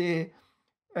cause of the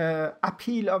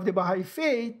appeal of the Baha'i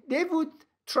Faith, they would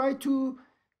try to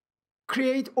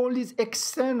create all these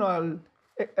external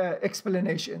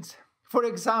explanations. For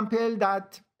example,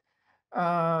 that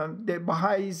the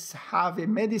Baha'is have a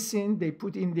medicine they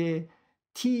put in the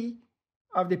tea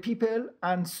of the people,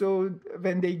 and so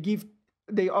when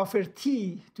they offer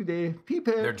tea to the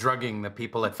people. They're drugging the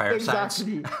people at firesides.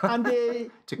 Exactly. And they...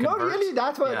 No, really,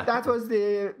 that was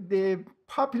the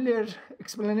popular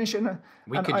explanation.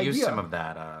 We could use some of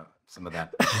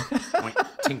that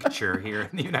tincture here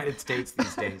in the United States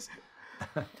these days.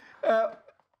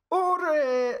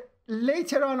 Or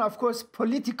later on, of course,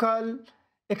 political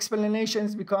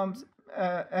explanations becomes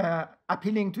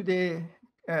appealing to the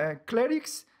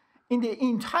clerics. In the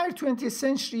entire 20th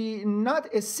century,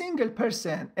 not a single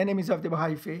person, enemies of the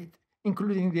Baha'i Faith,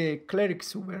 including the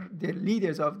clerics who were the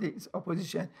leaders of this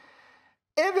opposition,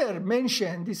 ever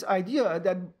mentioned this idea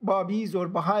that Babis or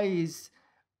Baha'is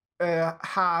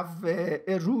have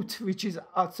a root which is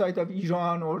outside of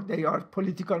Iran, or they are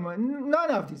political. None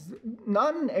of this.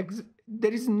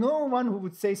 There is no one who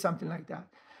would say something like that.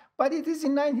 But it is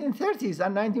in 1930s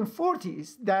and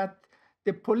 1940s that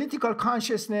the political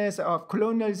consciousness of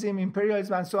colonialism,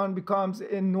 imperialism, and so on becomes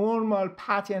a normal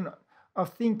pattern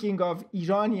of thinking of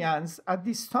Iranians at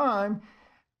this time.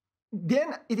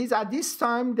 Then it is at this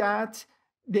time that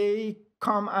they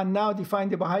come and now define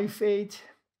the Baha'i Faith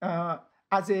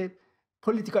as a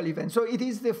political event. So it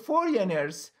is the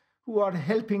foreigners who are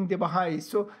helping the Baha'is.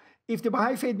 So if the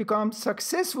Baha'i Faith becomes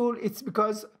successful, it's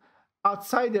because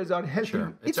outsiders are helping.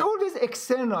 Sure. It's always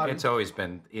external. It's always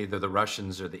been either the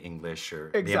Russians or the English or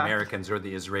the Americans or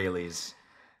the Israelis.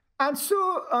 And so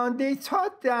they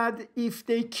thought that if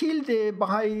they kill the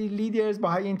Baha'i leaders,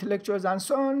 Baha'i intellectuals, and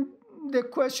so on, the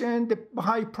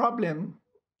Baha'i problem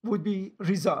would be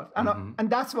resolved. And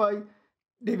that's why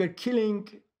they were killing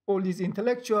all these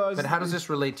intellectuals. But how does this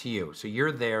relate to you? So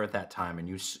you're there at that time and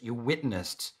you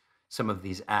witnessed some of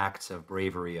these acts of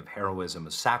bravery, of heroism,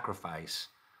 of sacrifice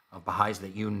of Baha'is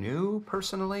that you knew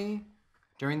personally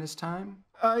during this time?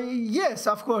 Yes,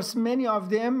 of course. Many of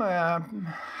them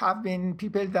have been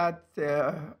people that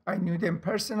I knew them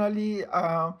personally.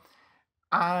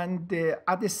 And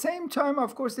at the same time,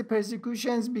 of course, the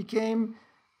persecutions became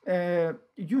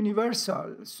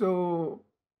universal. So,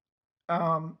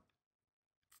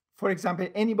 for example,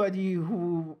 anybody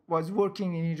who was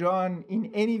working in Iran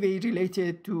in any way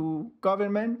related to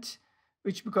government,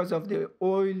 which because of the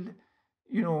oil,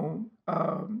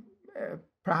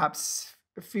 perhaps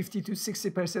 50 to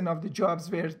 60% of the jobs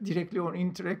were directly or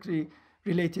indirectly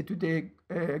related to the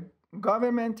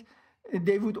government,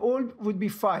 they would be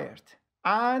fired.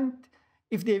 And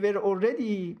if they were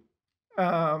already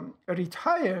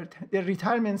retired, their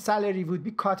retirement salary would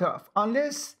be cut off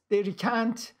unless they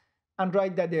recant and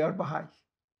write that they are Baha'i,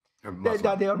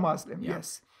 that they are Muslim. Yeah.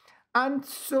 Yes. And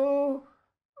so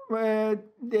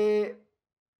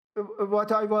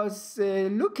what I was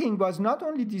looking was not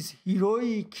only this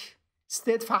heroic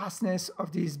steadfastness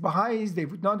of these Baha'is. They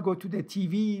would not go to the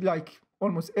TV like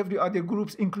almost every other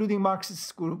groups, including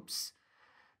Marxist groups.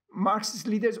 Marxist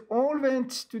leaders all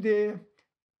went to the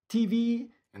TV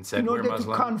in order to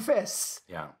confess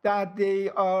that they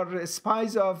are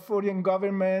spies of foreign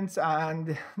governments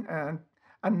and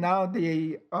now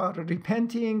they are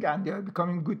repenting and they are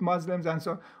becoming good Muslims and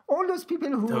so on. All those people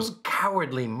who... Those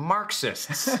cowardly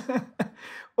Marxists.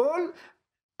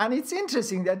 And it's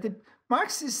interesting that the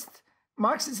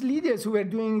Marxist leaders who were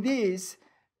doing this,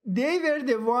 they were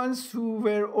the ones who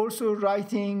were also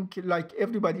writing, like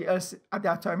everybody else at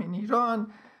that time in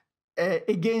Iran,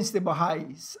 against the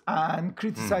Baha'is and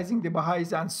criticizing the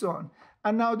Baha'is and so on.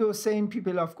 And now those same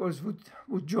people, of course,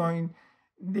 would join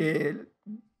the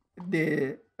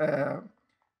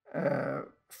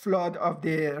flood of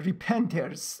the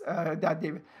repenters that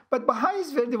they... But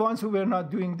Baha'is were the ones who were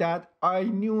not doing that. I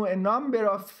knew a number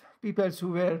of people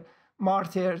who were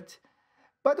martyred.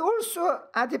 But also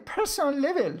at a personal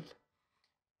level,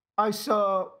 I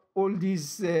saw all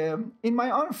these in my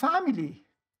own family.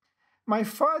 My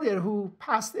father, who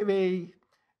passed away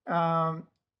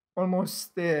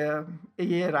almost a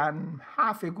year and a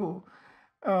half ago,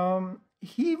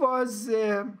 he was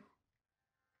a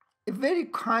very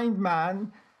kind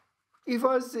man. He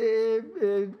was a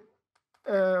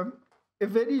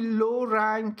very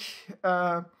low-rank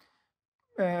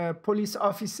police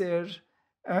officer,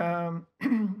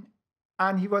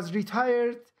 and he was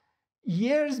retired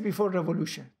years before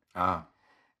revolution.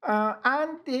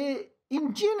 And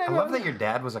in general... I love that your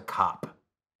dad was a cop.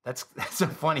 That's so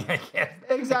funny. I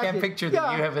can't picture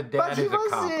that you have a dad who's a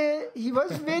cop. He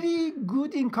was very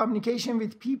good in communication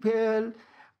with people,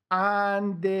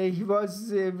 and he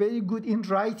was very good in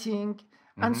writing.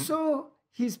 And so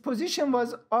his position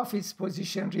was office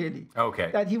position, really.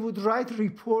 Okay. That he would write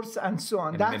reports and so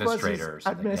on. That was his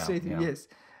administrative, yes.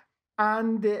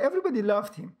 And everybody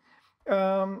loved him.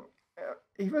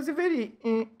 He was a very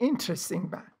interesting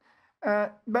man.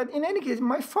 But in any case,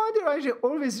 my father, I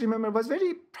always remember, was a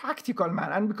very practical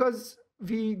man. And because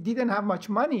we didn't have much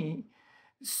money,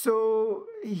 so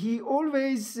he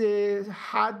always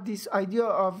had this idea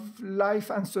of life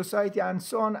and society and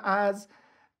so on as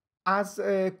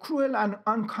cruel and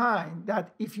unkind,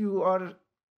 that if you are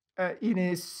in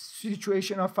a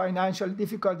situation of financial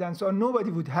difficulty and so on,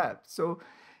 nobody would help. So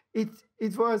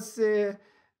it was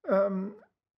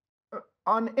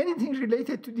on anything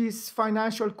related to these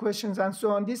financial questions and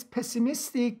so on, this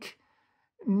pessimistic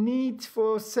need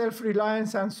for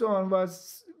self-reliance and so on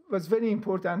was very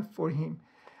important for him.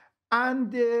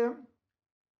 And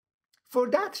for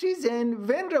that reason,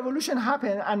 when revolution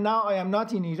happened, and now I am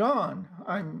not in Iran,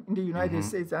 I'm in the United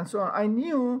States and so on, I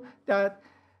knew that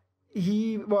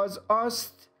he was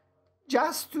asked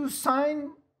just to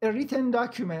sign a written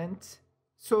document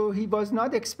So he was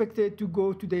not expected to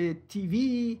go to the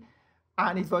TV,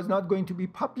 and it was not going to be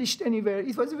published anywhere.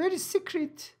 It was a very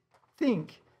secret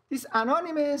thing. This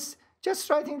anonymous, just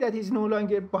writing that he's no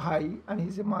longer Baha'i and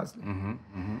he's a Muslim.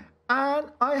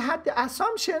 And I had the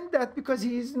assumption that because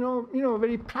he's a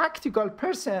very practical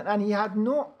person and he had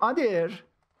no other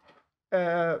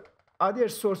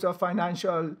source of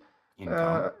financial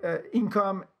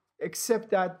income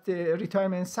except that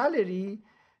retirement salary,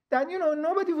 that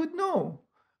nobody would know.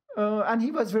 And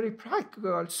he was very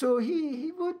practical, so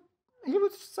he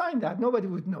would sign that. Nobody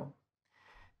would know.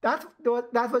 That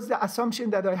was the assumption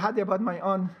that I had about my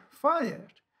own father.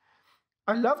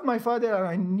 I loved my father, and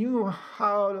I knew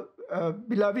how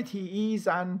beloved he is,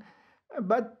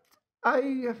 but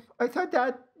I thought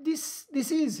that this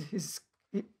is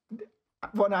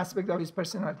one aspect of his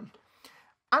personality.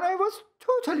 And I was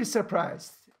totally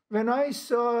surprised when I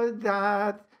saw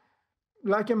that,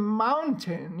 like a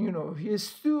mountain, he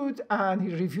stood and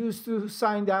he refused to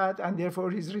sign that, and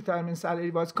therefore his retirement salary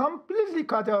was completely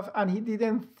cut off, and he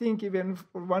didn't think even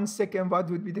for 1 second what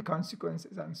would be the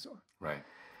consequences and so on. Right.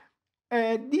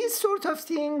 These sort of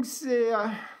things,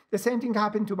 the same thing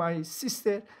happened to my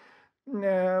sister,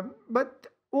 but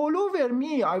all over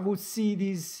me, I would see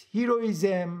this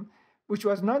heroism, which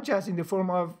was not just in the form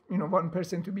of one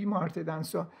person to be martyred and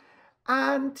so on.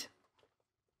 And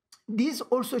this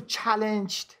also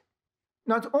challenged,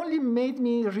 not only made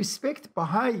me respect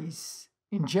Baha'is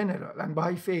in general and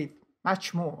Baha'i faith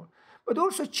much more, but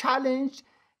also challenged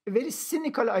a very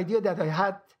cynical idea that I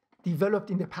had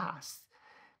developed in the past.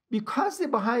 Because the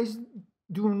Baha'is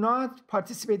do not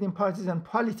participate in partisan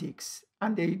politics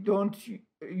and they don't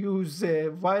use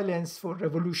violence for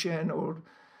revolution or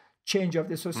change of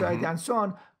the society and so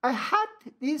on, I had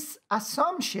this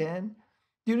assumption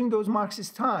during those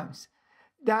Marxist times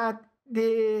that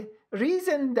the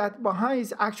reason that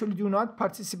Baha'is actually do not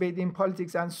participate in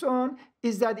politics and so on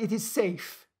is that it is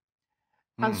safe.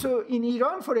 And so in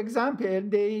Iran, for example,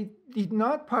 they did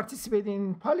not participate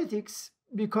in politics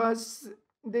because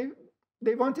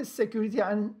they wanted security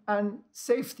and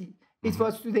safety. It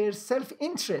was to their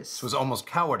self-interest. It was almost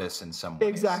cowardice in some ways.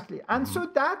 Exactly. And so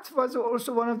that was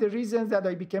also one of the reasons that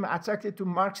I became attracted to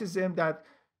Marxism, that,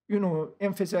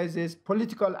 emphasizes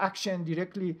political action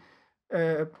directly,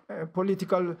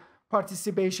 political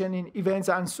participation in events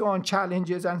and so on,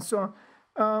 challenges and so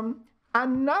on.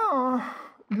 And now,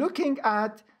 looking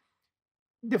at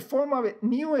the form of a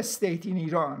new state in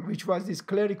Iran, which was this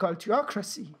clerical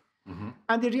theocracy,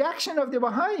 and the reaction of the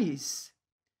Baha'is,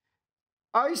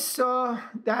 I saw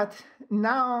that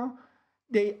now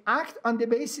they act on the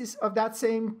basis of that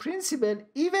same principle,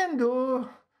 even though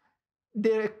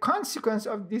the consequence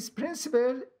of this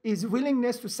principle is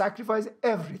willingness to sacrifice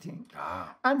everything.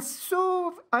 And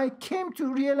so I came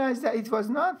to realize that it was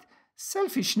not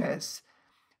selfishness,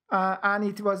 and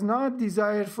it was not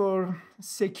desire for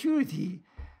security,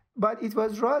 but it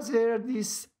was rather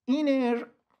this inner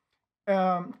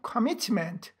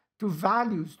commitment to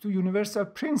values, to universal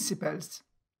principles,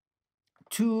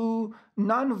 to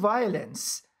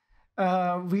non-violence,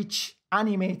 which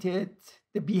animated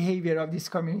the behavior of this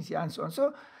community and so on.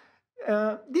 So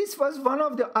this was one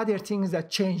of the other things that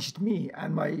changed me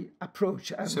and my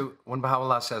approach. So when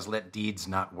Baha'u'llah says, let deeds,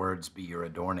 not words, be your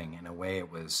adorning, in a way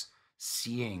it was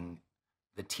seeing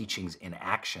the teachings in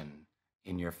action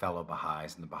in your fellow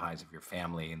Baha'is and the Baha'is of your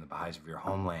family and the Baha'is of your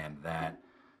homeland that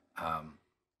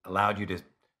allowed you to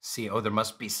see, there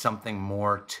must be something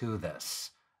more to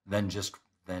this than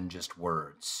just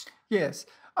words. Yes.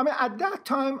 I mean, at that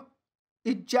time,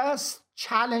 it just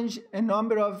challenged a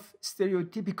number of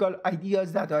stereotypical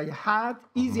ideas that I had,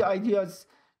 easy ideas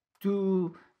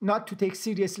to not to take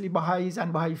seriously Baha'is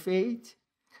and Baha'i faith.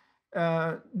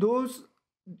 Those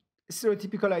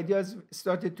stereotypical ideas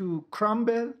started to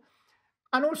crumble,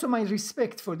 and also my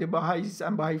respect for the Baha'is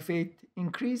and Baha'i faith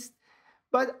increased.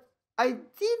 But I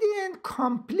didn't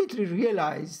completely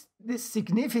realize the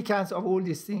significance of all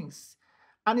these things.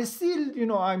 And still,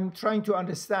 I'm trying to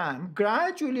understand.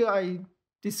 Gradually, I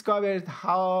discovered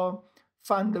how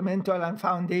fundamental and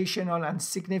foundational and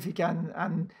significant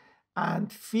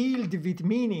and filled with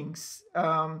meanings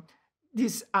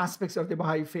these aspects of the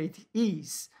Baha'i faith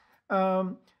is.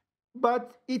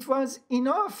 But it was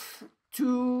enough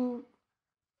to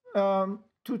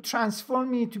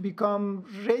transform me to become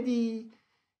ready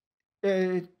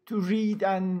to read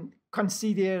and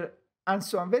consider and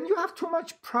so on. When you have too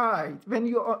much pride, when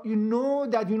you know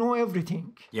that you know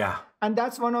everything. Yeah. And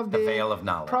that's one of the veil of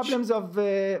knowledge. Problems of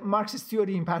Marxist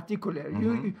theory in particular.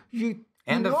 You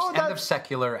And of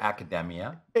secular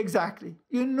academia. Exactly.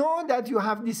 You know that you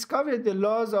have discovered the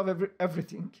laws of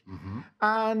everything. Mm-hmm.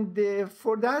 And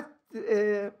for that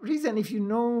reason, if you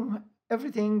know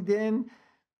everything, then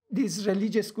these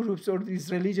religious groups or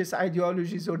these religious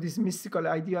ideologies or these mystical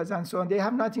ideas and so on, they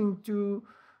have nothing to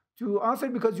offer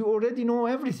because you already know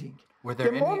everything.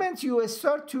 The moment you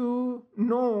start to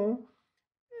know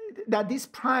that this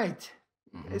pride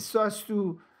starts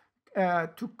to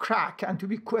crack and to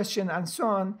be questioned and so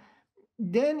on,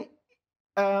 then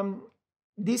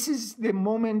this is the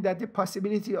moment that the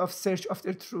possibility of search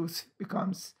after truth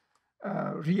becomes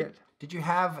real. Did you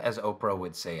have, as Oprah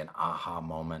would say, an aha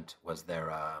moment? Was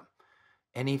there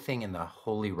anything in the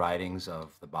holy writings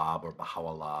of the Bab or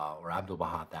Baha'u'llah or Abdul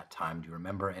Baha at that time? Do you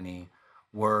remember any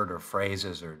word or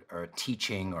phrases or a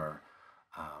teaching or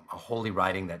a holy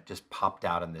writing that just popped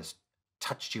out and this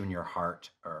touched you in your heart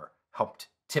or helped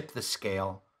tip the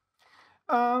scale?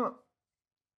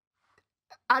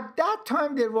 At that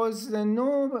time, there was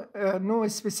no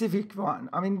specific one.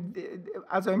 I mean,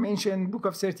 as I mentioned, Book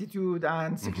of Certitude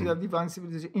and Secret of Divine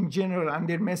Civilization in general and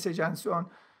their message and so on.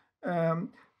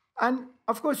 And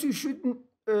of course, you should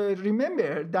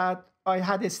remember that I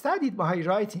had studied Baha'i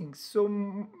writings. So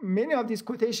many of these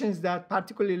quotations that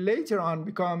particularly later on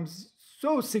becomes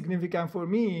so significant for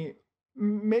me,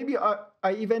 maybe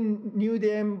I even knew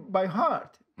them by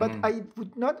heart, but I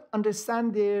would not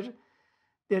understand their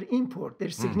import, their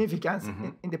significance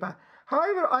in the past.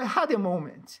 However, I had a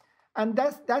moment, and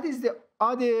that is the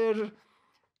other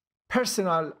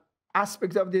personal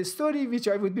aspect of the story, which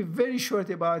I would be very short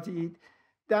about it,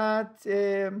 that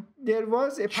there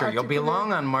was a Sure, you'll be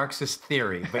long on Marxist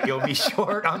theory, but you'll be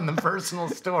short on the personal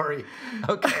story.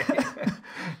 Okay.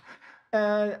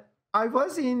 I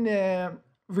was in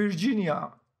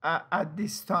Virginia at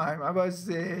this time. I was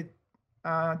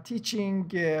teaching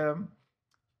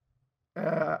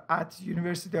at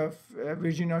University of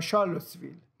Virginia,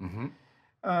 Charlottesville.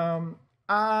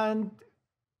 And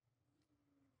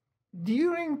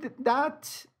during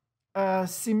that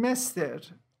semester,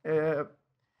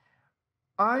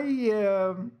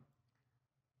 I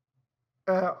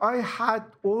had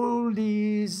all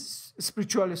these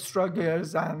spiritual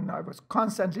struggles, and I was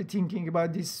constantly thinking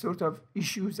about these sort of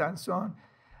issues and so on.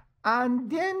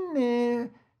 And then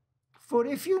for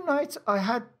a few nights, I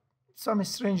had some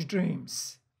strange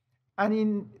dreams. And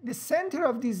in the center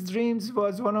of these dreams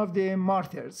was one of the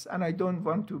martyrs, and I don't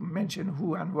want to mention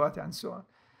who and what and so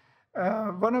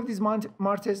on. One of these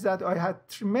martyrs that I had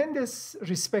tremendous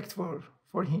respect for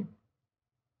him.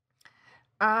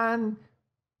 And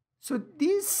so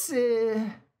these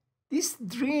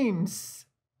dreams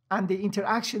and the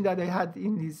interaction that I had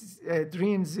in these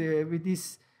dreams with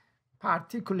this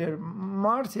particular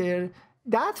martyr,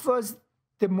 that was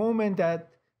the moment that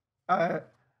I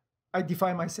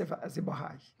defined myself as a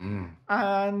Baha'i.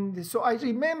 And so I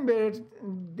remember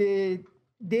the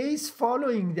days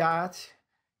following that,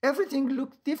 everything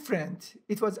looked different.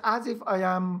 It was as if I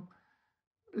am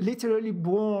literally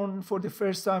born for the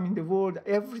first time in the world.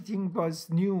 Everything was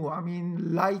new. I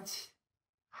mean, light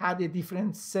had a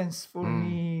different sense for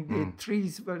me. The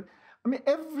trees were, I mean,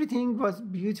 everything was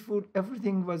beautiful.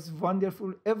 Everything was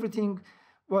wonderful. Everything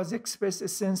was expressed a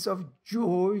sense of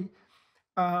joy.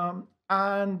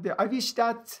 And I wish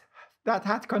that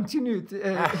had continued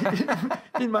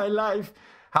in my life.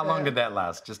 How long did that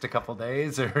last? Just a couple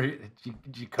days? Or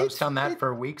did you coast on that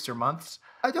for weeks or months?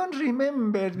 I don't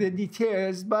remember the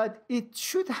details, but it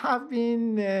should have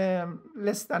been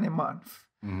less than a month.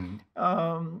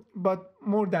 But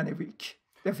more than a week,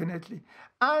 definitely.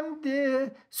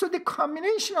 And so the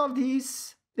combination of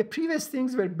these, the previous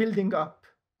things were building up.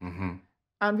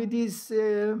 And with these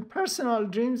personal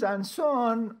dreams and so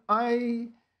on, I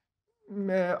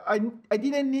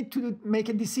didn't need to make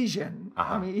a decision.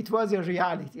 I mean, it was a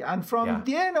reality. And from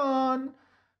then on,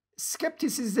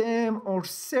 skepticism or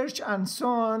search and so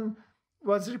on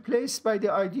was replaced by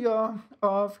the idea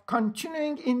of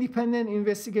continuing independent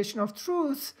investigation of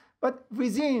truth, but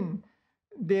within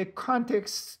the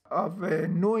context of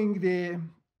knowing the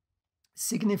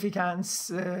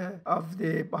significance of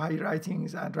the Baha'i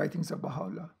writings and writings of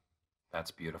Baha'u'llah.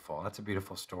 That's beautiful. That's a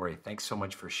beautiful story. Thanks so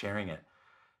much for sharing it.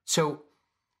 So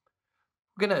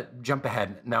we're going to jump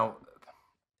ahead. Now,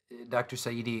 Dr.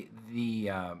 Saiedi,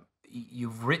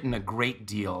 you've written a great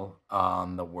deal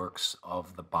on the works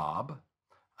of the Bab.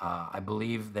 I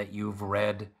believe that you've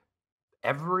read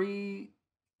every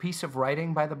piece of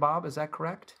writing by the Bab. Is that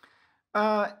correct?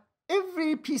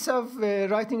 Every piece of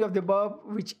writing of the Bab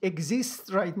which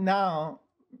exists right now,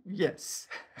 yes.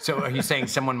 So are you saying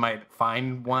someone might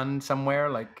find one somewhere,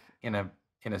 like in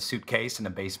a suitcase in a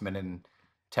basement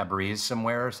Tabriz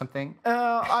somewhere or something?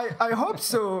 I hope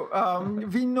so.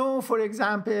 We know, for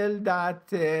example,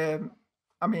 that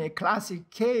a classic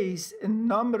case, a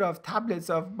number of tablets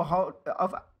of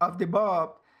the Bab,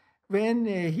 when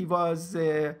he was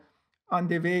on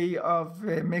the way of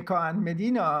Mecca and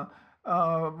Medina,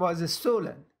 was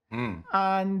stolen.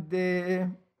 And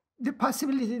the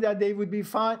possibility that they would be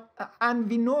found, and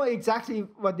we know exactly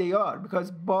what they are, because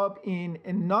Bab, in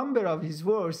a number of his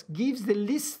works, gives the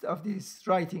list of these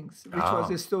writings which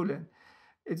was stolen.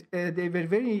 They were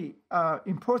very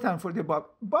important for the Bab.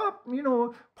 Bab,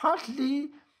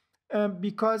 partly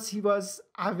because he was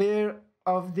aware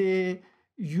of the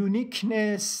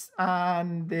uniqueness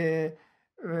and the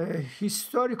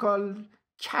historical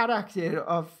character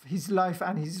of his life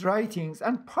and his writings,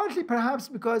 and partly perhaps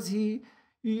because he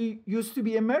used to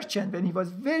be a merchant when he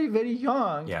was very, very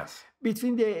young. Yes.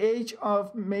 Between the age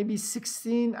of maybe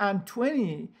 16 and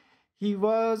 20, he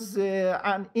was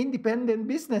an independent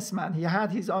businessman. He had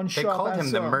his own shop. They called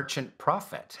him the merchant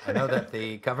prophet. I know that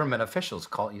the government officials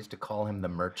used to call him the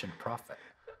merchant prophet.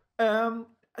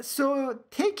 So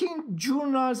taking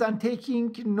journals and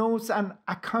taking notes and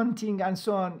accounting and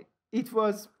so on, it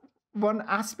was one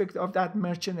aspect of that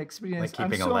merchant experience. Like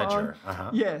keeping a ledger.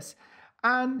 Yes.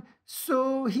 And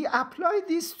so he applied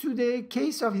this to the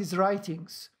case of his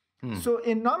writings. So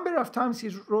a number of times he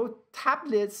wrote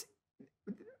tablets,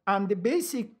 and the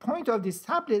basic point of these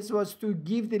tablets was to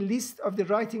give the list of the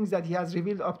writings that he has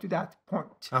revealed up to that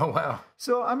point. Oh, wow.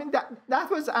 So, that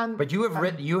was... But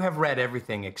you have read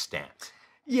everything extant.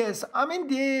 Yes,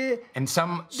 And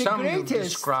some greatest, you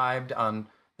described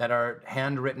that are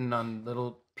handwritten on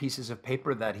little pieces of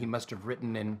paper that he must have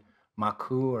written in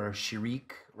Maku or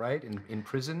Shirik, right? In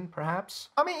prison, perhaps?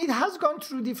 It has gone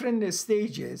through different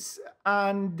stages.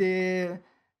 And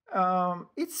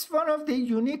it's one of the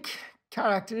unique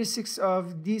characteristics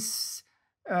of this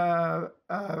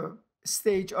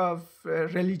stage of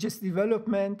religious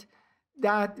development,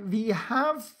 that we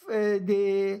have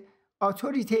the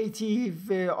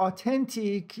authoritative,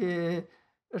 authentic,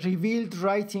 revealed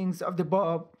writings of the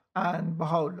Bab and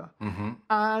Baha'u'llah.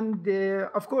 And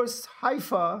of course,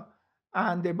 Haifa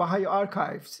and the Baha'i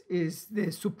archives is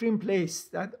the supreme place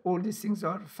that all these things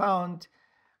are found.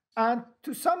 And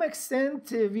to some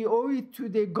extent, we owe it to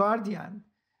the Guardian,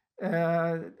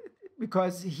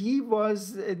 because he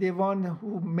was the one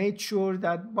who made sure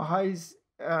that Baha'is,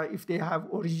 if they have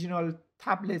original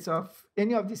tablets of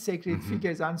any of the sacred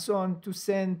figures and so on, to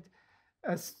send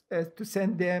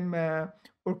them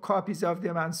or copies of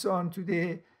them and so on to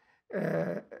the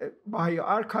Baha'i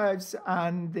archives,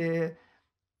 and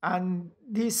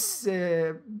this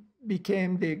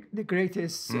became the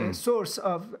greatest source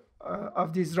of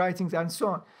these writings and so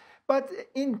on. But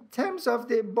in terms of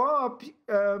the Bab,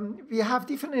 we have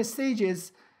different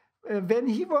stages. When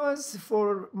he was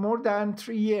for more than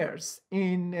 3 years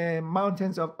in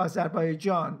mountains of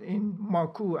Azerbaijan, in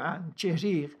Maku and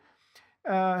Chehrir,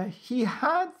 he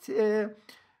had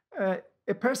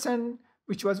a person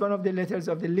which was one of the letters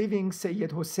of the living,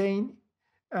 Sayyid Hussein,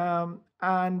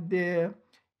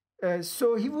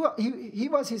 so he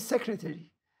was his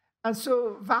secretary. And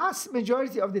so vast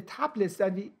majority of the tablets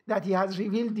that he has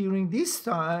revealed during this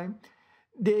time,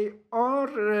 they are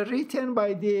written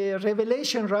by the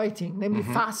revelation writing, namely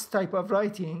fast type of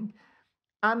writing.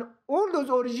 And all those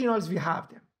originals, we have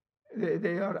them.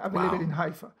 They are available in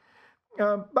Haifa.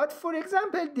 But for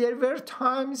example, there were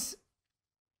times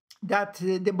that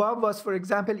the Bab was, for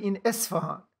example, in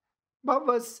Esfahan. Bab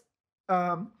was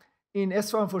in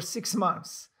Esfahan for 6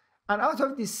 months. And out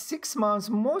of these 6 months,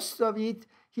 most of it,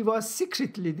 he was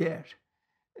secretly there.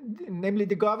 Namely,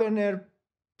 the governor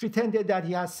pretended that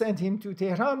he has sent him to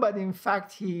Tehran, but in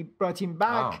fact, he brought him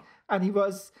back, and he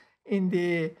was in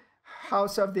the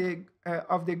house of the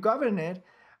governor.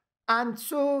 And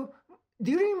so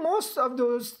during most of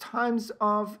those times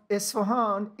of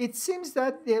Isfahan, it seems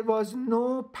that there was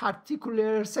no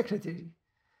particular secretary.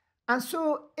 And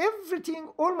so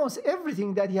almost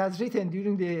everything that he has written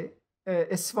during the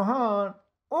Isfahan,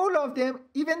 all of them,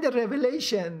 even the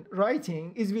revelation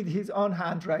writing, is with his own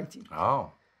handwriting.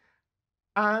 Oh.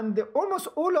 And almost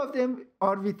all of them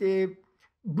are with a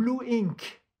blue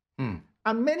ink.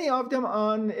 And many of them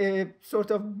on a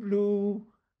sort of blue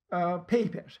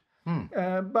paper.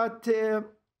 But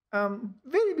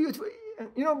very beautiful.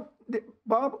 The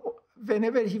Bab,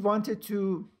 whenever he wanted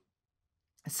to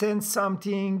send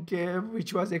something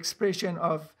which was expression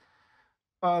of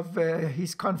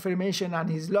his confirmation and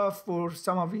his love for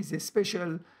some of his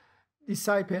special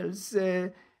disciples,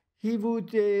 he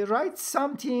would write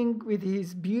something with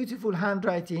his beautiful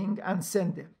handwriting and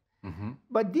send them.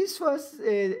 But this was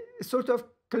a sort of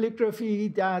calligraphy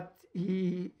that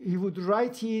he would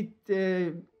write it,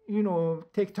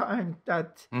 take time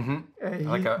that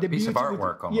like a piece of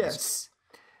artwork almost. Yes.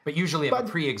 But usually a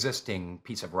pre-existing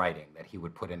piece of writing that he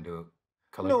would put into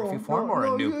calligraphy form or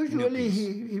a new usually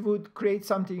piece? he would create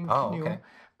something new. Okay.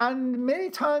 And many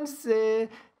times they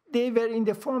were in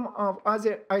the form of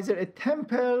either a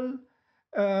temple,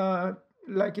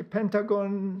 like a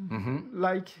pentagon,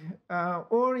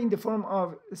 or in the form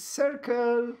of a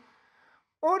circle,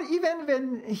 or even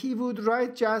when he would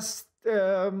write just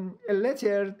a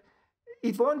letter,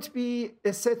 it won't be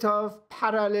a set of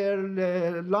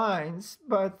parallel lines,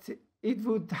 but it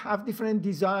would have different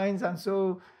designs, and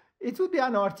so it would be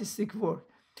an artistic work.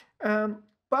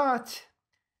 But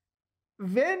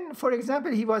when, for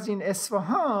example, he was in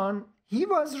Isfahan, he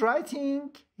was writing,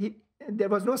 there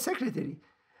was no secretary.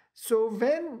 So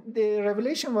when the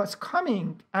revelation was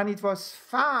coming and it was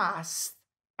fast,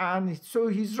 and so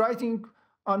he's writing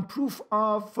on proof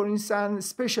of, for instance,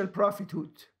 special prophethood,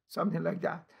 something like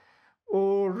that,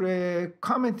 or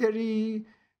commentary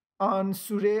on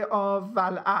Surah of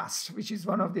Wal Asr, which is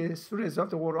one of the surahs of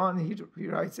the Quran. He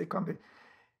writes a commentary.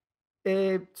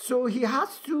 So he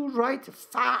has to write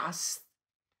fast,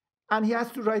 and he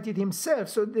has to write it himself.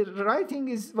 So the writing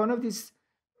is one of these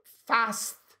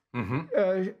fast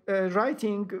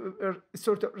writing,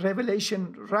 sort of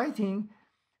revelation writing.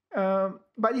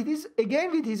 But it is,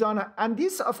 again, with his own, and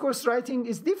this, of course, writing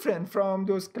is different from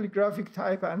those calligraphic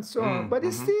type and so on. But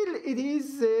still, it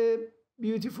is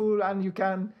beautiful, and you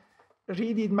can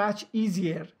read it much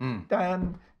easier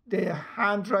than the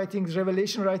handwritings,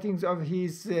 revelation writings of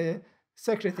his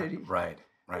secretary. Right.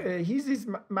 His is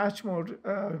much more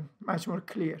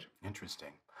clear.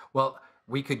 Interesting. Well,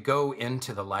 we could go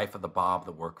into the life of the Bab,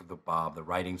 the work of the Bab, the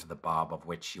writings of the Bab, of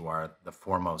which you are the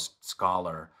foremost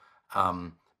scholar.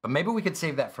 But maybe we could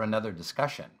save that for another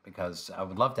discussion, because I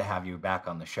would love to have you back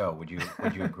on the show. Would you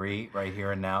agree right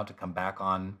here and now to come back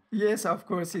on? Yes, of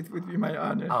course, it would be my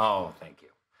honor. Oh, thank you.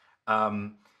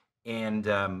 And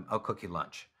I'll cook you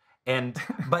lunch.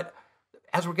 But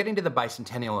as we're getting to the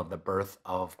bicentennial of the birth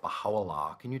of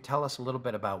Baha'u'llah, can you tell us a little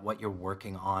bit about what you're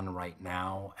working on right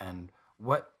now, and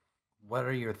what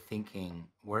are your thinking?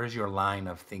 Where is your line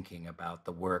of thinking about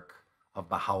the work of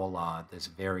Baha'u'llah, this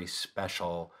very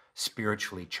special,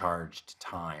 spiritually charged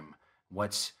time?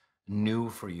 What's new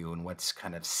for you, and what's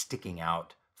kind of sticking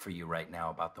out for you right now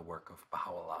about the work of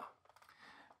Baha'u'llah?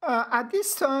 At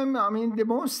this time, I mean, the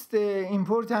most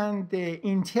important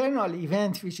internal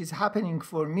event which is happening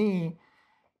for me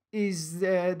is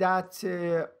that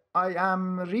I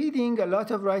am reading a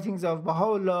lot of writings of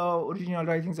Baha'u'llah, original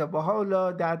writings of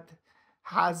Baha'u'llah that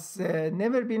has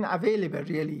never been available,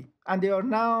 really. And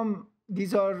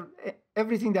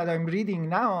everything that I'm reading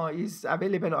now is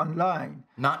available online.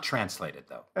 Not translated,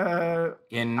 though.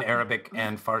 In Arabic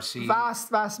and Farsi?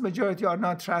 Vast majority are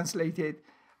not translated.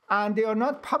 And they are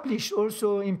not published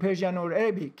also in Persian or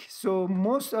Arabic. So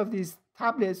most of these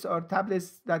tablets are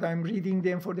tablets that I'm reading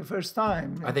them for the first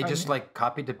time. Are they just like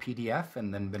copied to PDF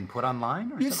and then been put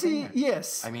online or you something? See,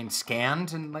 yes. I mean,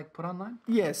 scanned and like put online?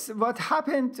 Yes. What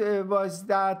happened was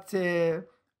that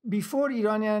before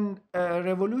Iranian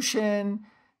revolution,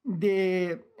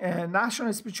 the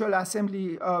National Spiritual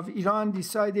Assembly of Iran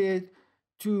decided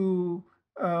to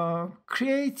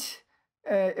create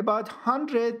about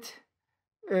 100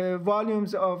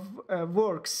 volumes of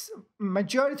works.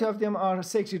 Majority of them are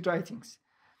sacred writings,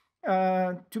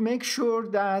 to make sure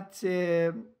that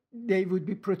they would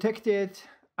be protected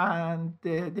and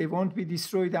they won't be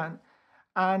destroyed.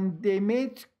 And they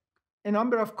made a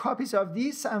number of copies of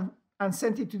this and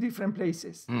sent it to different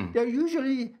places. They're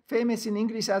usually famous in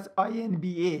English as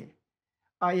INBA,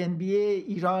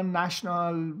 Iran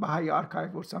National Baha'i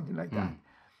Archive or something like that.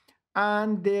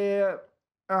 And they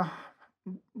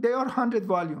are 100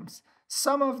 volumes.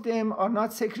 Some of them are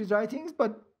not sacred writings,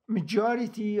 but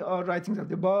majority are writings of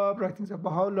the Bab, writings of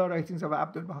Baha'u'llah, writings of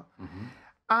Abdul Baha.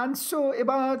 And so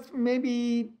about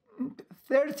maybe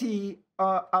 30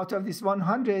 out of these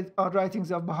 100 are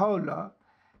writings of Baha'u'llah.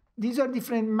 These are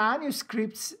different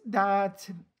manuscripts that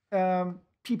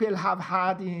people have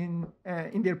had in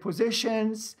their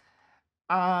possessions.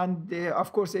 And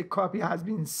of course, a copy has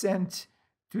been sent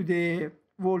to the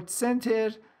World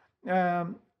Center.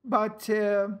 But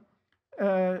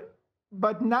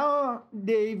now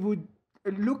they would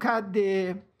look at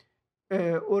the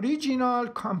original,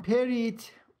 compare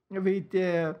it with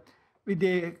the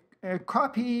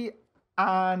copy,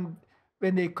 and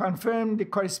when they confirm the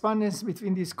correspondence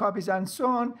between these copies and so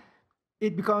on,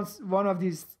 it becomes one of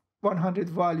these 100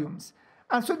 volumes.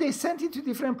 And so they sent it to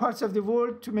different parts of the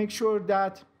world to make sure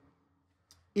that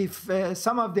if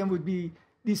some of them would be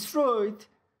destroyed,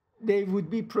 they would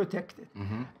be protected.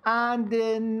 And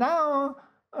now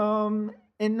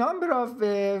a number of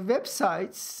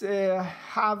websites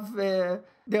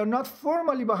they are not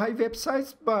formally Baha'i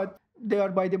websites, but they are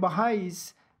by the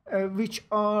Baha'is, which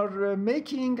are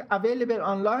making available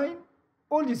online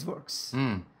all these works.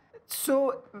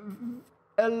 So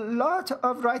a lot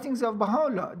of writings of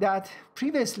Baha'u'llah that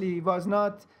previously was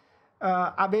not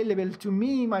available to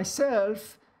me,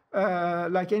 myself,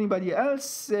 like anybody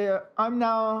else, I'm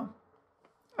now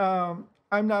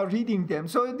reading them.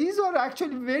 So these are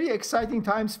actually very exciting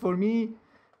times for me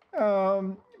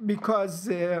because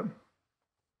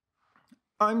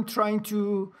I'm trying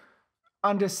to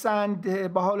understand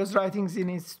Baha'u'llah's writings in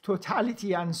its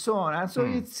totality and so on. And so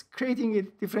it's creating a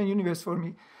different universe for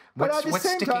me. But at the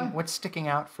same time, what's sticking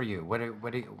out for you? What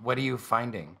are you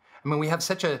finding? I mean, we have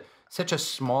such a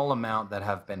small amount that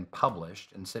have been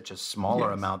published, and such a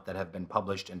smaller amount that have been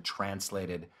published and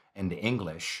translated into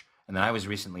English. And then I was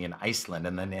recently in Iceland,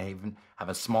 and then they even have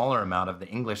a smaller amount of the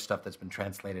English stuff that's been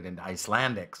translated into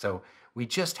Icelandic. So we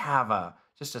just have a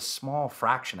small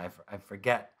fraction. I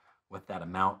forget what that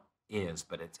amount is,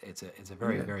 but it's a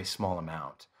very very small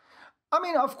amount. I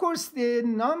mean, of course, the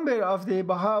number of the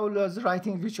Baha'u'llah's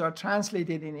writings which are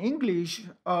translated in English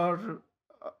are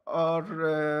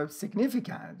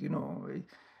significant. You know,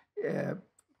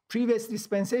 previous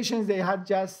dispensations they had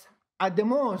just at the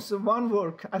most one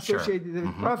work associated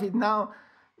with Prophet. Now,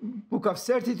 Book of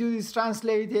Certitude is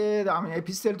translated. I mean,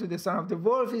 Epistle to the Son of the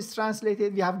Wolf is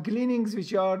translated. We have gleanings,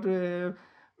 which are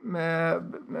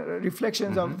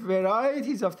reflections of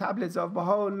varieties of tablets of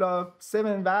Baha'u'llah,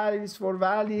 7 valleys, 4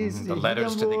 valleys. The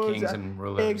letters to the kings and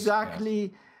rulers.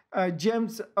 Exactly.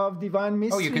 Gems of divine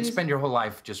mysteries. Oh, you could spend your whole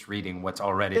life just reading what's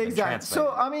already been translated.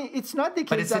 So, I mean, it's not the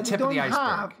case that we don't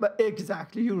have. But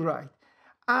exactly, you're right.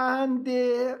 And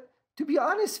to be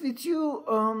honest with you,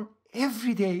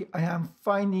 every day I am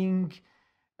finding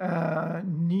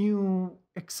new,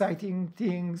 exciting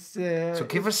things. So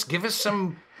give us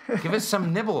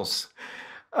some nibbles,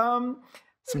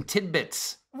 some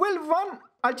tidbits. Well,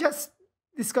 I'll just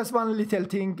discuss one little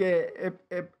thing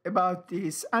about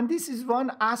this. And this is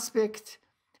one aspect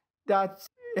that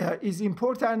is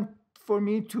important for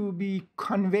me to be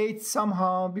conveyed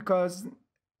somehow, because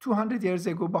 200 years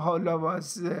ago, Baha'u'llah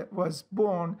was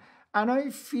born. And I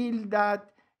feel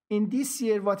that in this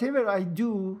year, whatever I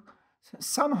do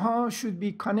somehow should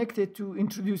be connected to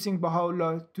introducing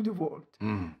Baha'u'llah to the world.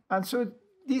 And so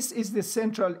this is the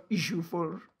central issue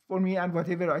for me and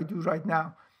whatever I do right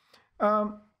now.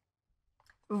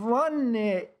 One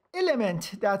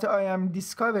element that I am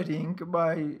discovering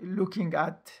by looking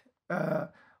at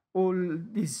all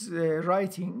these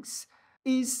writings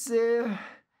is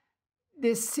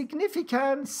the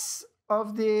significance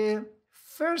of the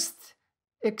first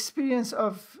experience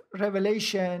of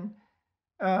revelation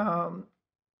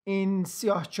in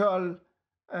Siyahchal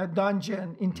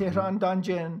dungeon, in Tehran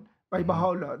dungeon by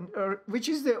Baha'u'llah, which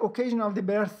is the occasion of the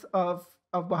birth of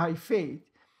Baha'i Faith.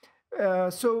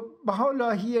 So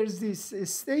Baha'u'llah hears this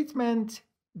statement.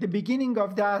 The beginning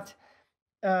of that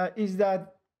is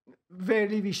that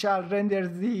verily we shall render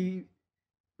thee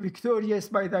victorious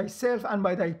by thyself and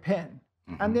by thy pen.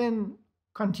 And then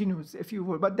continues a few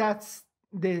words. But that's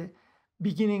the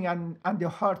beginning and the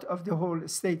heart of the whole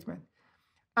statement.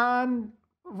 And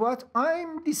what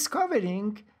I'm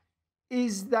discovering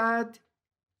is that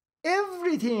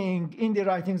everything in the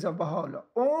writings of Baha'u'llah,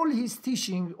 all his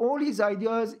teachings, all his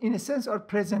ideas, in a sense, are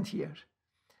present here.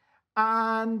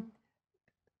 And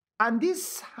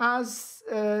this has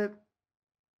the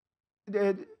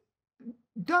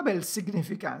double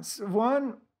significance.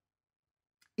 One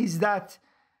is that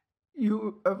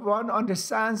one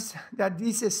understands that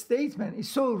this statement is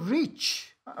so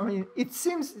rich. I mean, it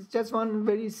seems just one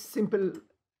very simple,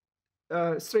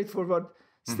 straightforward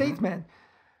statement.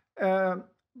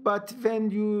 But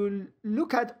when you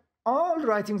look at all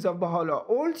writings of Baha'u'llah,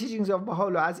 all teachings of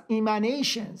Baha'u'llah as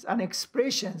emanations and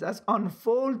expressions, as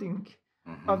unfolding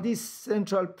of this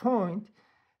central point,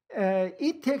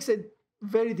 it takes a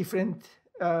very different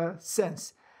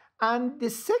sense. And the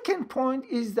second point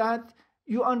is that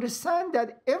you understand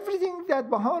that everything that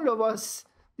Baha'u'llah was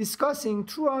discussing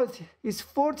throughout his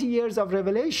 40 years of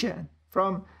revelation,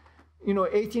 from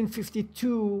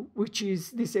 1852, which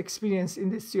is this experience in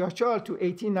the Siyahchal, to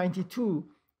 1892,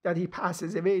 that he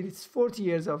passes away. It's 40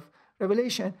 years of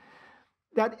revelation.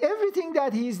 That everything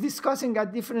that he is discussing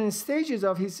at different stages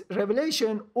of his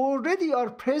revelation already are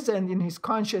present in his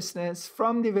consciousness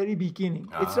from the very beginning.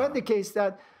 It's not the case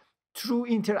that through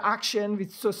interaction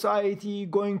with society,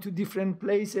 going to different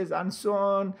places and so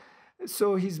on,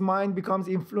 So his mind becomes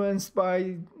influenced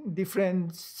by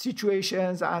different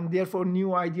situations, and therefore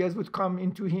new ideas would come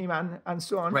into him and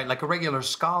so on. Right, like a regular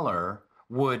scholar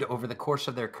would, over the course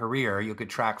of their career, you could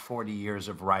track 40 years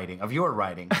of writing, of your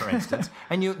writing, for instance,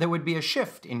 and there would be a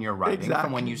shift in your writing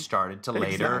from when you started to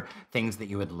later, things that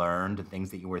you had learned and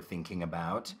things that you were thinking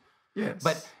about. Yes.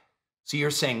 But so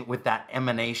you're saying with that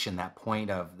emanation, that point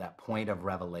of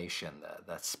revelation,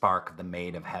 the spark of the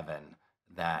maid of heaven,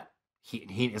 that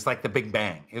he it's like the Big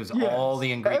Bang. It was all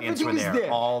the ingredients were there,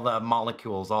 all the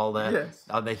molecules, all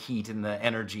the heat and the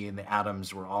energy and the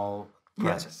atoms were all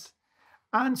present. Yes.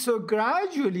 And so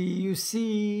gradually you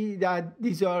see that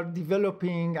these are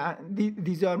developing,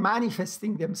 these are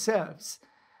manifesting themselves.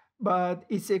 But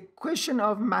it's a question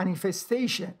of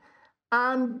manifestation.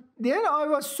 And then I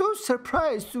was so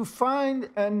surprised to find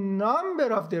a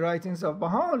number of the writings of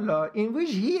Baha'u'llah in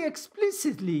which he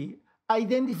explicitly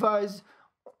identifies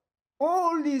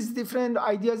all these different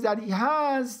ideas that he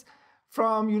has,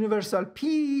 from universal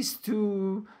peace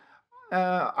to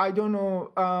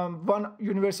one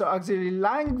universal auxiliary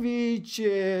language,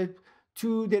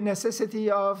 to the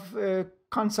necessity of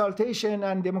consultation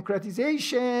and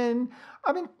democratization.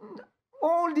 I mean,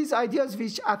 all these ideas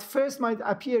which at first might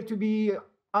appear to be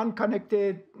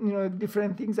unconnected,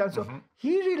 different things. And so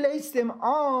he relates them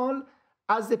all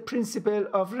as the principle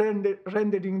of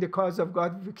rendering the cause of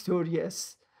God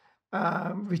victorious,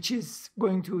 which is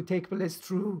going to take place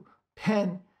through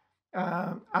pen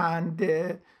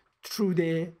and through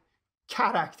the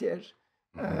character,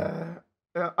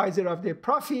 either of the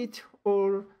prophet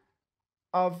or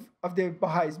of the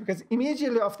Baha'is. Because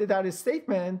immediately after that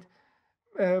statement,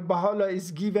 Baha'u'llah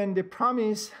is given the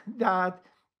promise that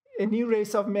a new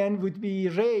race of men would be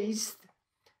raised,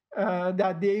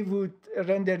 that they would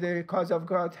render the cause of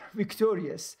God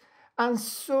victorious. And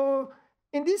so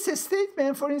in this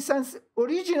statement, for instance,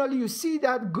 originally you see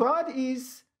that God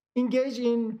is engaged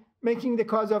in making the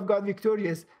cause of God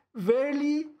victorious.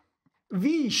 Verily,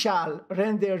 we shall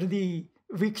render thee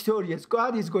victorious.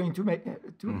 God is going to make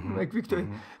victory.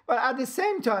 But at the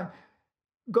same time,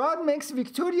 God makes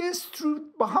victorious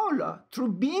through Baha'u'llah,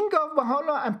 through being of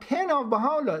Baha'u'llah and pen of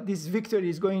Baha'u'llah. This victory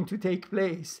is going to take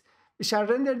place. We shall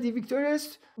render thee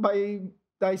victorious by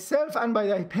thyself and by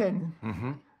thy pen.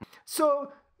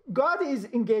 So God is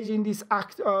engaged in this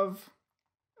act of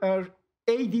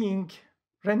aiding,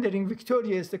 rendering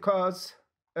victorious the cause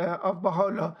of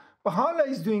Baha'u'llah. Baha'u'llah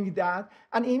is doing that,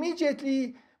 and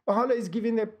immediately Baha'u'llah is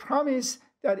giving a promise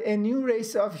that a new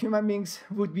race of human beings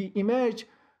would be emerged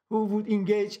who would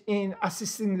engage in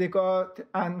assisting the God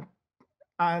and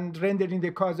rendering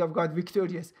the cause of God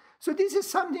victorious. So this is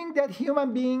something that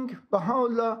human being,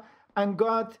 Baha'u'llah, and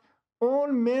God all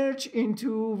merge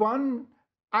into one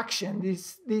action.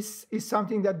 This is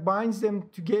something that binds them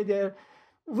together,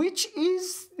 which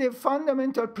is the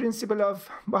fundamental principle of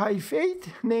Baha'i faith,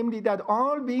 namely that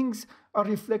all beings are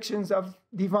reflections of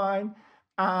divine.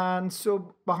 And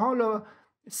so Baha'u'llah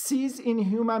sees in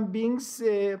human beings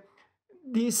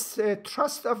this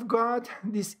trust of God,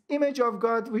 this image of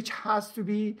God, which has to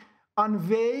be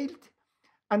unveiled.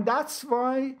 And that's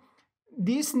why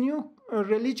this new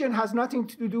religion has nothing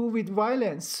to do with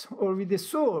violence or with the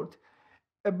sword,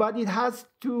 but it has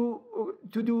to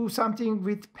do something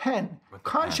with pen,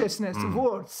 consciousness,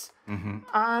 words,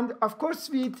 and of course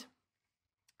with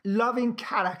loving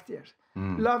character,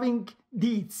 loving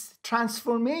deeds,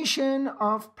 transformation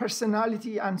of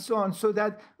personality, and so on, so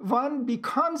that one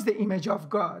becomes the image of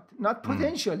God, not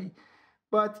potentially,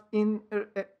 but in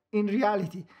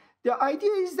reality. The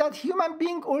idea is that human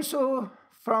being also,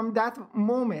 from that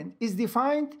moment, is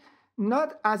defined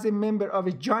not as a member of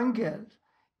a jungle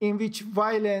in which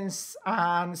violence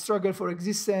and struggle for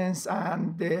existence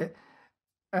and the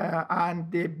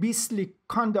beastly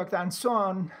conduct and so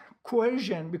on,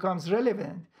 coercion becomes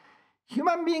relevant.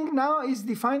 Human being now is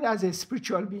defined as a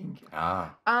spiritual being.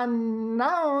 And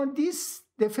now this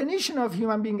definition of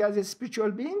human being as a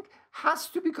spiritual being has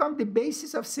to become the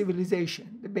basis of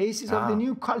civilization, the basis of the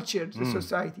new culture, the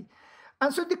society.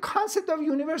 And so the concept of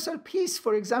universal peace,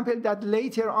 for example, that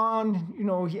later on,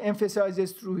 he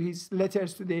emphasizes through his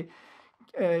letters to the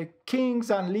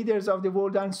kings and leaders of the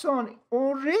world and so on,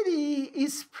 already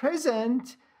is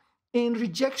present in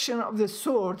rejection of the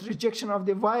sword, rejection of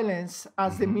the violence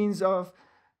as the means of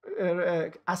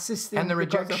assisting. And the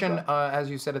rejection, as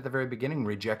you said at the very beginning,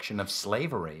 rejection of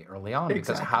slavery early on,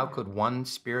 because how could one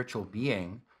spiritual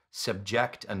being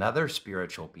subject another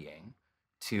spiritual being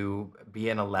to be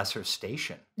in a lesser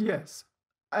station? Yes.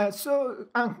 So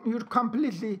you're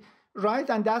completely right.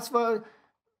 And that's why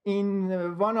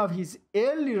in one of his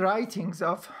early writings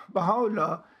of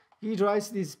Baha'u'llah, he writes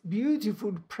this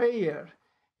beautiful prayer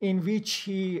in which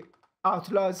he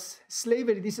outlaws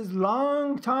slavery. This is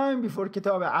long time before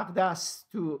Kitab Aqdas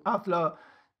to outlaw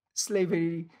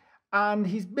slavery. And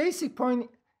his basic point,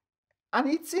 and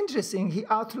it's interesting, he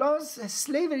outlaws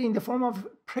slavery in the form of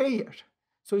prayer.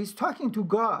 So he's talking to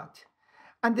God.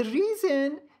 And the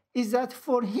reason is that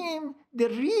for him, the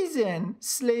reason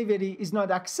slavery is not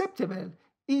acceptable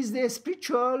is the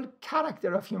spiritual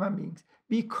character of human beings.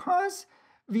 Because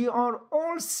we are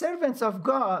all servants of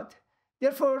God,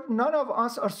 therefore none of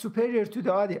us are superior to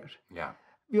the other. Yeah.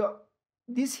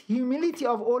 This humility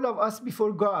of all of us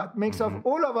before God makes of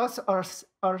all of us are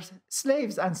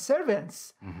slaves and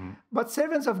servants, but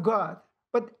servants of God.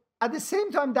 But at the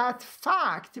same time, that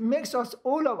fact makes us,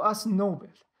 all of us, noble,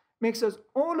 makes us,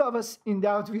 all of us,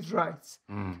 endowed with rights.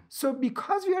 So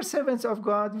because we are servants of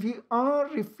God, we are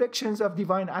reflections of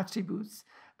divine attributes.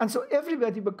 And so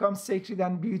everybody becomes sacred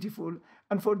and beautiful.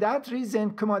 And for that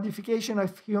reason, commodification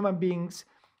of human beings,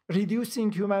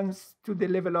 reducing humans to the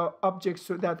level of objects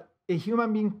so that a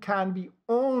human being can be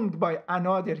owned by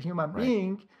another human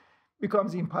being,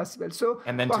 becomes impossible. So,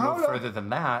 and then to move further than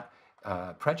that,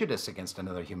 prejudice against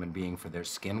another human being for their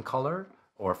skin color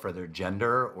or for their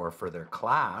gender or for their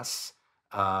class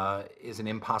is an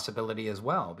impossibility as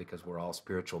well, because we're all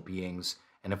spiritual beings.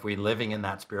 And if we're living in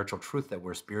that spiritual truth that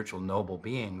we're spiritual, noble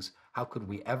beings, how could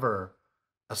we ever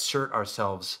assert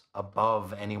ourselves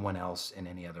above anyone else in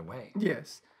any other way?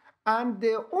 Yes. And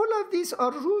all of these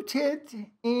are rooted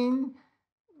in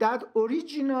that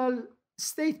original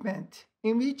statement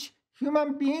in which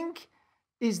human being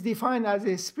is defined as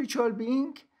a spiritual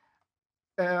being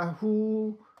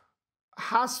who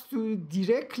has to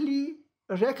directly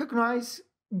recognize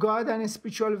God and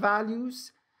spiritual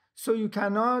values. So you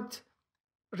cannot,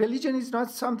 religion is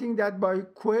not something that by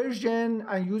coercion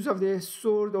and use of the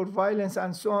sword or violence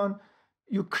and so on,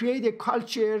 you create a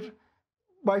culture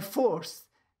by force.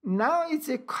 Now it's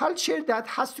a culture that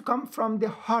has to come from the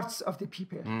hearts of the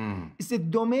people. It's a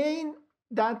domain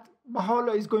that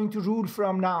Baha'u'llah is going to rule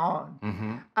from now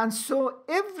on. And so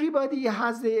everybody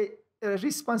has the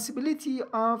responsibility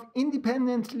of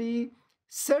independently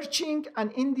searching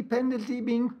and independently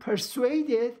being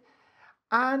persuaded.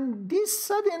 And this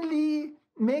suddenly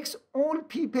makes all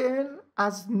people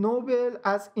as noble,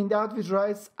 as endowed with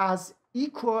rights, as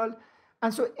equal.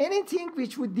 And so anything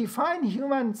which would define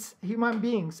human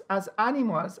beings as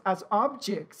animals, as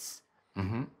objects,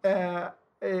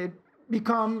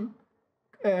 become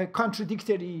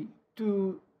contradictory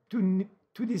to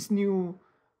this new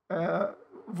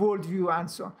worldview and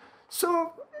so on.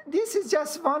 So this is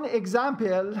just one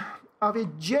example of a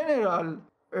general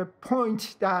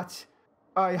point that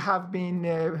I have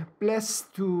been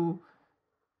blessed to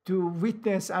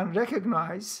witness and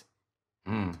recognize.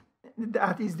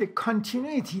 That is the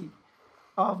continuity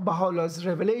of Baha'u'llah's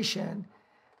revelation.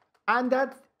 And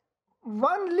that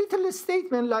one little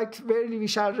statement like, verily we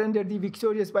shall render thee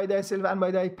victorious by thyself and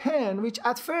by thy pen, which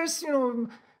at first,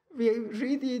 we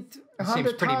read it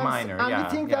 100 pretty times minor, and we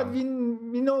think that we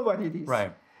know what it is.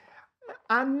 Right.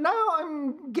 And now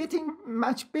I'm getting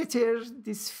much better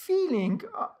this feeling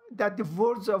that the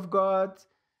words of God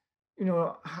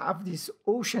have these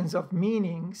oceans of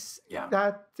meanings,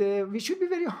 that we should be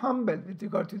very humble with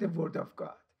regard to the word of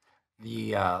God.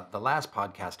 The last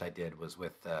podcast I did was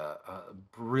with a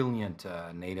brilliant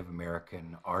Native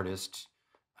American artist,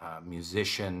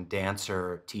 musician,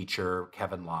 dancer, teacher,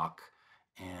 Kevin Locke.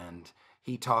 And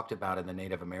he talked about in the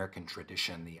Native American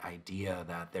tradition the idea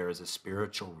that there is a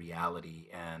spiritual reality,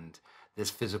 and this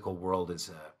physical world is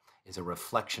a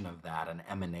reflection of that, an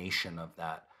emanation of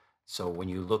that. So when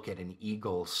you look at an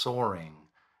eagle soaring,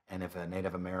 and if a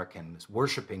Native American is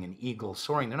worshiping an eagle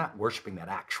soaring, they're not worshiping that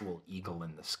actual eagle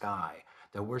in the sky.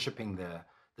 They're worshiping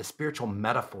the spiritual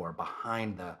metaphor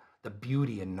behind the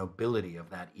beauty and nobility of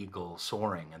that eagle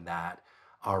soaring, and that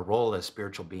our role as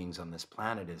spiritual beings on this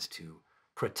planet is to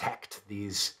protect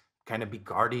these, kind of be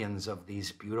guardians of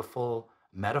these beautiful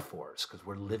metaphors, because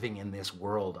we're living in this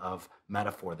world of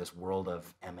metaphor, this world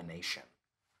of emanation.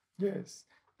 Yes,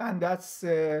 and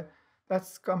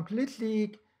that's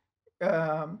completely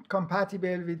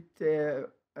compatible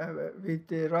with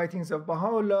the writings of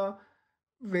Baha'u'llah.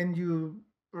 When you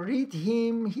read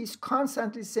him, he's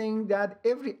constantly saying that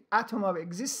every atom of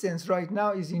existence right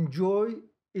now is in joy,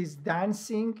 is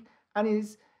dancing, and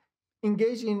is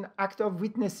engaged in act of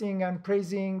witnessing and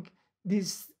praising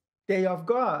this day of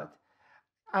God.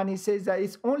 And he says that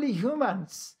it's only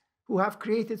humans who have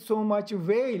created so much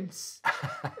veils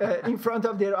in front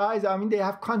of their eyes. I mean, they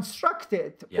have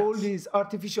constructed all these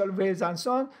artificial veils and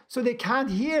so on, so they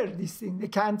can't hear these things, they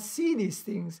can't see these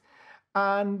things.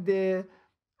 And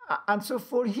And so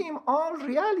for him, all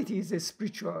reality is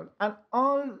spiritual, and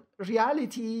all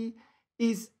reality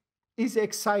is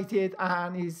excited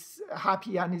and is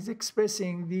happy and is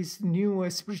expressing this new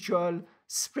spiritual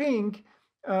spring.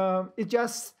 It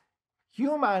just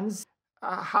humans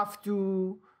have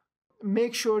to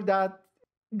make sure that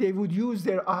they would use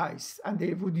their eyes and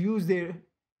they would use their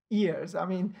ears. I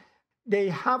mean, they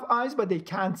have eyes, but they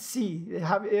can't see. They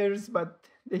have ears, but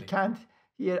they can't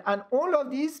hear. And all of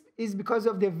this is because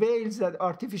of the veils that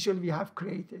artificially we have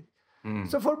created.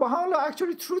 So for Baha'u'llah,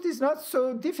 actually, truth is not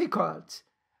so difficult.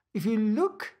 If you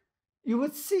look, you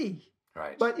would see.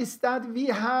 Right. But it's that we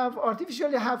have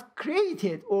artificially have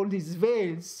created all these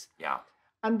veils. Yeah.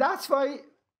 And that's why,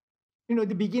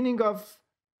 the beginning of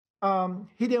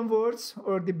Hidden Words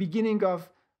or the beginning of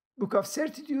Book of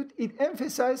Certitude, it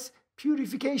emphasizes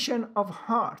purification of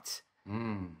heart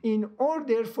in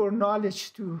order for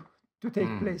knowledge to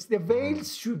take place. The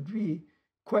veils should be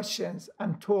questions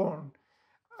and torn.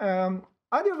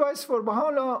 Otherwise, for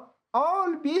Baha'u'llah,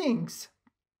 all beings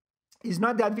is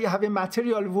not that we have a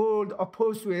material world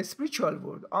opposed to a spiritual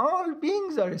world. All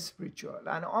beings are spiritual,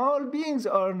 and all beings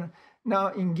are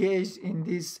now engaged in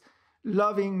this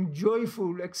loving,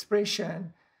 joyful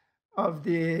expression of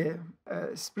the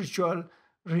spiritual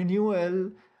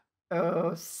renewal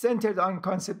centered on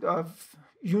concept of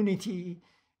unity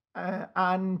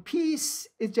and peace.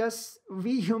 It's just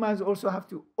we humans also have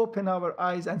to open our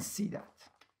eyes and see that.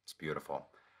 It's beautiful.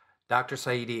 Dr.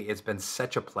 Saiedi, it's been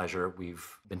such a pleasure. We've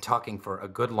been talking for a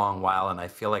good long while, and I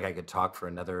feel like I could talk for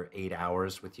another 8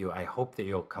 hours with you. I hope that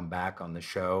you'll come back on the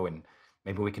show, and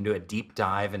maybe we can do a deep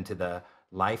dive into the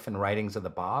life and writings of the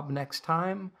Bab next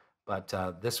time. But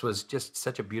this was just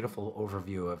such a beautiful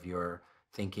overview of your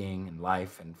thinking and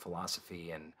life and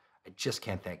philosophy, and I just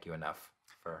can't thank you enough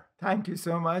for... Thank you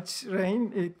so much,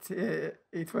 Rainn.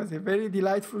 It was a very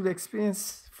delightful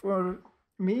experience for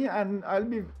me, and I'll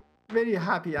be very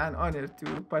happy and honored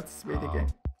to participate again.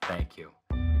 Thank you.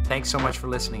 Thanks so much for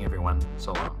listening, everyone.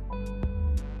 So long.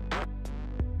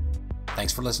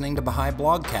 Thanks for listening to Baha'i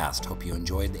Blogcast. Hope you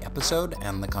enjoyed the episode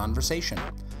and the conversation.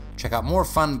 Check out more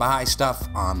fun Baha'i stuff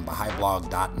on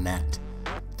Baha'iBlog.net.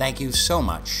 Thank you so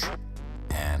much,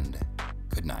 and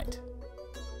good night.